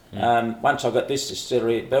 Once I got this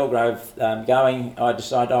distillery at Belgrove going, I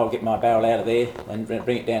decided I'll get my barrel out of there and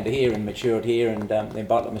bring it down to here and mature it here and then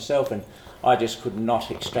bottle it myself, and I just could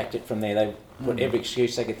not extract it from there. They put every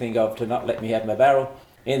excuse they could think of to not let me have my barrel.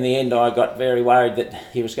 In the end, I got very worried that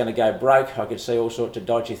he was going to go broke. I could see all sorts of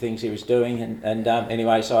dodgy things he was doing, and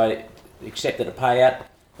anyway, so I accepted a payout,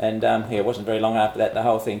 and it wasn't very long after that the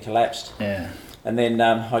whole thing collapsed. Yeah. And then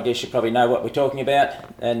I guess you probably know what we're talking about,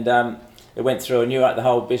 and it went through the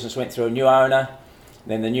whole business went through a new owner.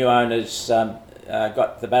 Then the new owners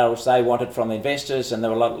got the barrels they wanted from the investors, and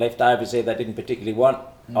there were a lot of leftovers there they didn't particularly want.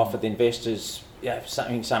 Offered the investors,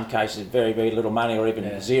 in some cases, very, very little money or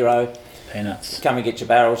even zero. Peanuts. Come and get your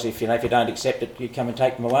barrels. If you don't accept it, you come and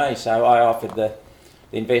take them away. So I offered the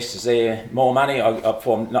investors there more money. I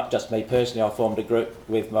formed, not just me personally, I formed a group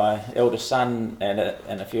with my eldest son and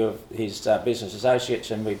a few of his business associates,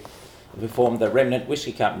 and we formed the Remnant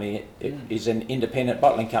Whiskey Company. It is an independent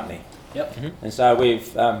bottling company. Yep. And so we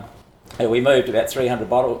moved about 300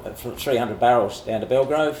 barrels down to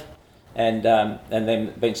Belgrove, and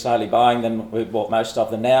then been slowly buying them. We've bought most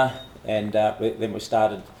of them now, and then we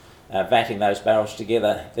started vatting those barrels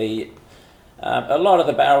together. A lot of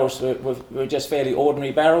the barrels were just fairly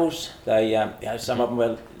ordinary barrels. They, some of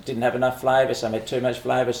them didn't have enough flavour, some had too much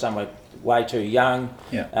flavour, some were way too young.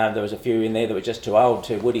 Yeah. There was a few in there that were just too old,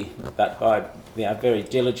 too woody. But by very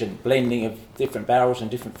diligent blending of different barrels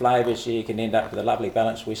and different flavours, you can end up with a lovely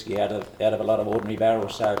balanced whiskey out of a lot of ordinary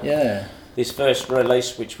barrels. So this first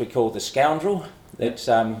release, which we call the Scoundrel, it's,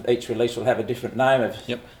 each release will have a different name of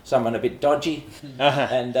someone a bit dodgy,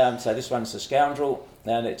 and so this one's the Scoundrel,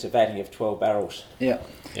 and it's a vatting of 12 barrels. Yeah.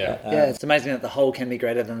 It's amazing that the whole can be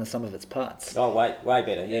greater than the sum of its parts. Oh, way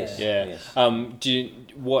better. Yes. Yeah. Yes.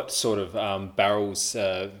 What sort of barrels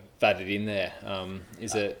vatted in there?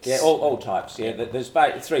 Is it? Yeah, all types. Yeah, there's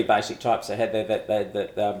three basic types they had there.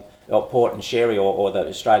 That port and sherry, or the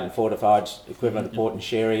Australian fortified equivalent of port and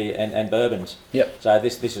sherry, and bourbons. Yep. So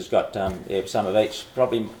this has got some of each.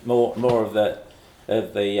 Probably more of the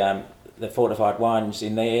fortified wines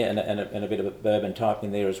in there, and a bit of a bourbon type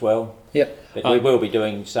in there as well. Yep. But we will be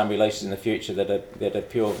doing some releases in the future that are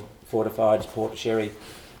pure fortified port and sherry,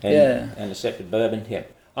 and a separate bourbon. Yeah.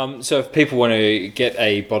 So if people want to get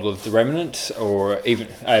a bottle of the Remnant or even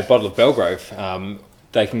a bottle of Belgrove,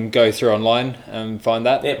 they can go through online and find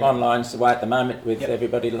that? Yep, online's the way at the moment with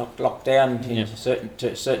everybody locked down to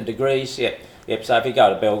certain degrees. Yep. So if you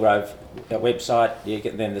go to Belgrove website,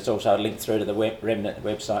 then there's also a link through to the Remnant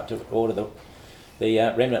website to order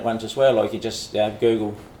the Remnant ones as well, or you can just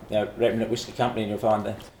Google Remnant Whiskey Company and you'll find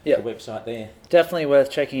the website there. Definitely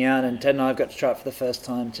worth checking out, and Ted and I have got to try it for the first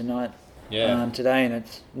time today, and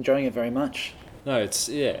it's enjoying it very much. No, it's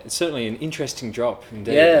certainly an interesting drop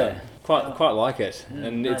indeed. Yeah. Quite like it,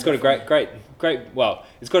 and it's got a great. Well,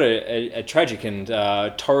 it's got a tragic and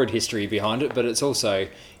torrid history behind it, but it's also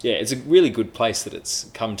it's a really good place that it's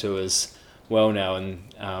come to as well now, and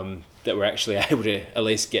that we're actually able to at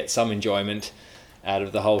least get some enjoyment out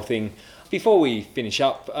of the whole thing. Before we finish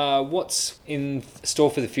up, what's in store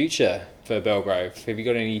for the future for Belgrove? Have you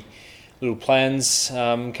got any little plans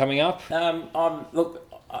coming up?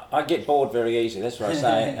 I get bored very easily, that's what I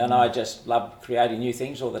say, and I just love creating new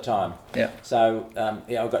things all the time. Yeah. So,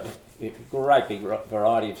 I've got a great big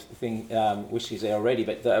variety of whiskies there already,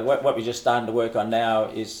 but what we're just starting to work on now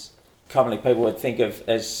is commonly people would think of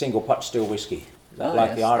as single pot still whiskey,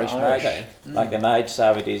 like the Irish made, like they're made.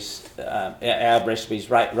 So it is, our recipe is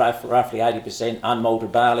roughly 80%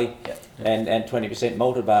 unmalted barley, and 20%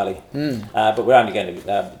 malted barley. But we're only going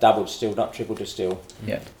to double distill, not triple distill.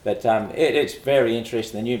 Yeah. But it's very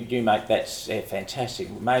interesting. And you make that fantastic,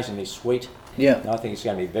 amazingly sweet. Yeah. And I think it's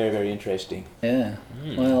going to be very, very interesting. Yeah.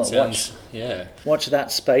 Well, watch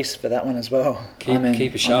that space for that one as well.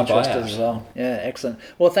 Keep a sharp eye out. As well. Yeah, excellent.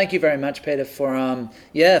 Well, thank you very much, Peter, for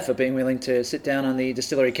for being willing to sit down on the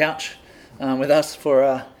distillery couch with us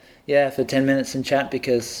for 10 minutes and chat,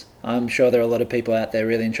 because I'm sure there are a lot of people out there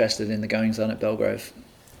really interested in the goings on at Belgrove.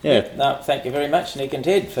 Yeah. No, thank you very much, Nick and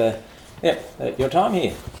Ted, for your time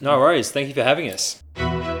here. No worries. Thank you for having us.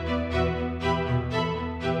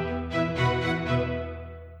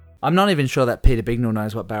 I'm not even sure that Peter Bignell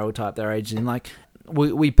knows what barrel type they're aged in. Like,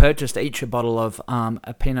 we purchased each a bottle of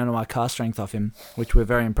a Pinot Noir cask strength off him, which we're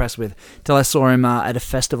very impressed with, till I saw him at a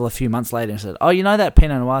festival a few months later and said, "Oh, you know that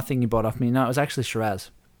Pinot Noir thing you bought off me?" No, it was actually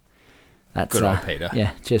Shiraz. That's good old Peter.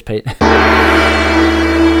 Yeah, cheers, Pete.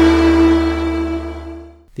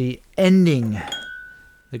 The ending,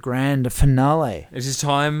 the grand finale. It is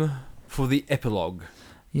time for the epilogue.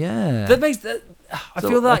 Yeah. That makes that. I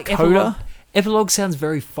feel like a coda? epilogue sounds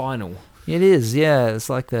very final. It is, yeah. It's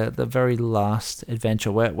like the very last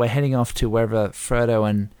adventure. We're heading off to wherever Frodo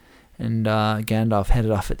and Gandalf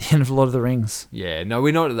headed off at the end of Lord of the Rings. Yeah, no,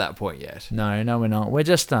 we're not at that point yet. No, we're not. We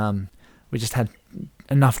just had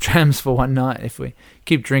enough trams for one night. If we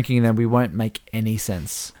keep drinking, then we won't make any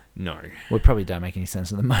sense. No. We probably don't make any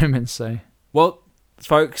sense at the moment, so... Well,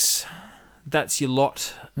 folks, that's your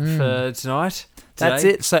lot for tonight. That's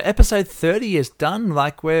it. So episode 30 is done.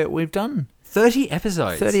 Like, we've done... 30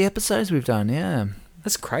 episodes? 30 episodes we've done, yeah.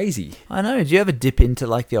 That's crazy. I know. Do you ever dip into,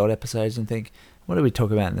 like, the old episodes and think, what did we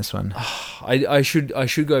talk about in this one? I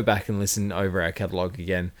should go back and listen over our catalogue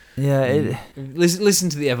again. Yeah. Listen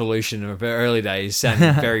to the evolution of our early days,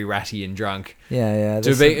 sounding very ratty and drunk. Yeah.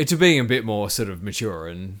 To being a bit more sort of mature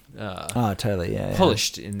and totally, yeah.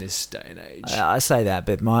 polished in this day and age. I say that,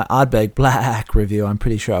 but my Ardbeg Black review, I'm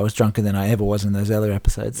pretty sure I was drunker than I ever was in those earlier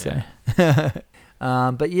episodes. Yeah. So,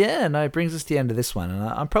 but yeah, no, it brings us to the end of this one, and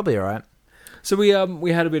I'm probably all right. So we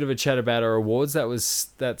had a bit of a chat about our awards. That was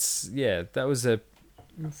a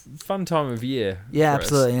fun time of year. Yeah, for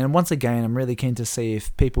absolutely. us. And once again, I'm really keen to see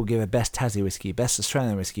if people give a best Tassie whiskey, best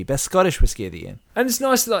Australian whiskey, best Scottish whiskey of the year. And it's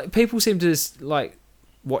nice, like, people seem to like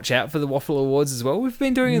watch out for the Waffle Awards as well. We've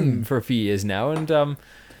been doing them for a few years now, and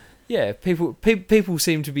people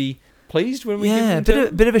seem to be pleased when we give them to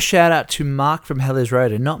them. Bit of a shout out to Mark from Heller's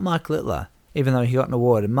Road, and not Mark Littler, even though he got an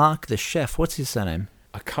award. And Mark the chef, what's his surname?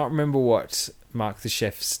 I can't remember what Mark the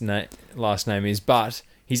chef's last name is, but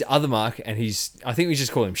he's other Mark, and I think we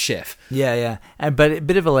just call him Chef. Yeah. But a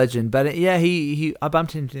bit of a legend. But I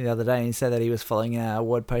bumped into him the other day, and he said that he was following our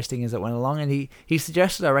award posting as it went along, and he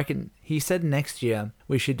suggested, I reckon, he said next year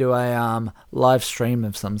we should do a live stream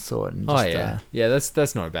of some sort. And just,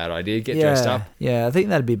 that's not a bad idea. Get dressed up. Yeah, I think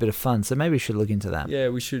that'd be a bit of fun. So maybe we should look into that. Yeah,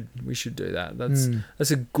 we should do that.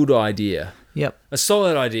 That's a good idea. Yep. A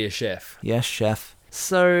solid idea, Chef. Yes, Chef.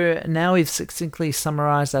 So now we've succinctly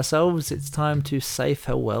summarised ourselves, it's time to say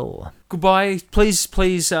farewell. Goodbye. Please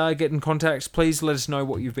get in contact. Please let us know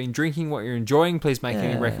what you've been drinking, what you're enjoying. Please make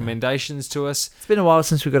any recommendations to us. It's been a while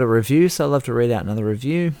since we got a review, so I'd love to read out another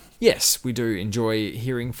review. Yes, we do enjoy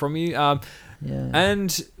hearing from you.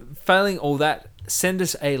 And failing all that, send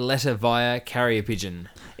us a letter via carrier pigeon.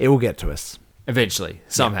 It will get to us. Eventually,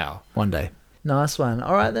 somehow. One day. Nice one.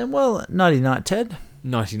 All right then, well, nighty-night, Ted.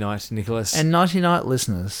 Nighty-night, Nicholas. And nighty-night,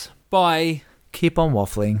 listeners. Bye. Keep on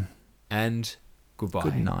waffling. And goodbye.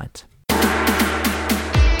 Good night.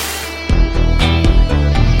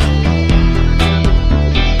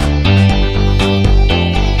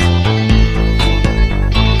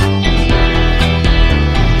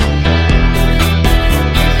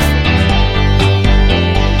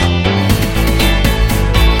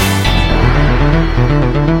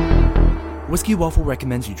 Whiskey Waffle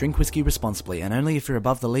recommends you drink whiskey responsibly and only if you're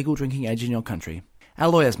above the legal drinking age in your country. Our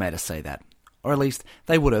lawyers made us say that. Or at least,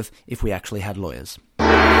 they would have if we actually had lawyers.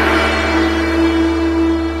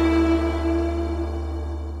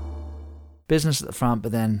 Business at the front,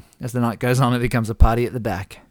 but then, as the night goes on, it becomes a party at the back.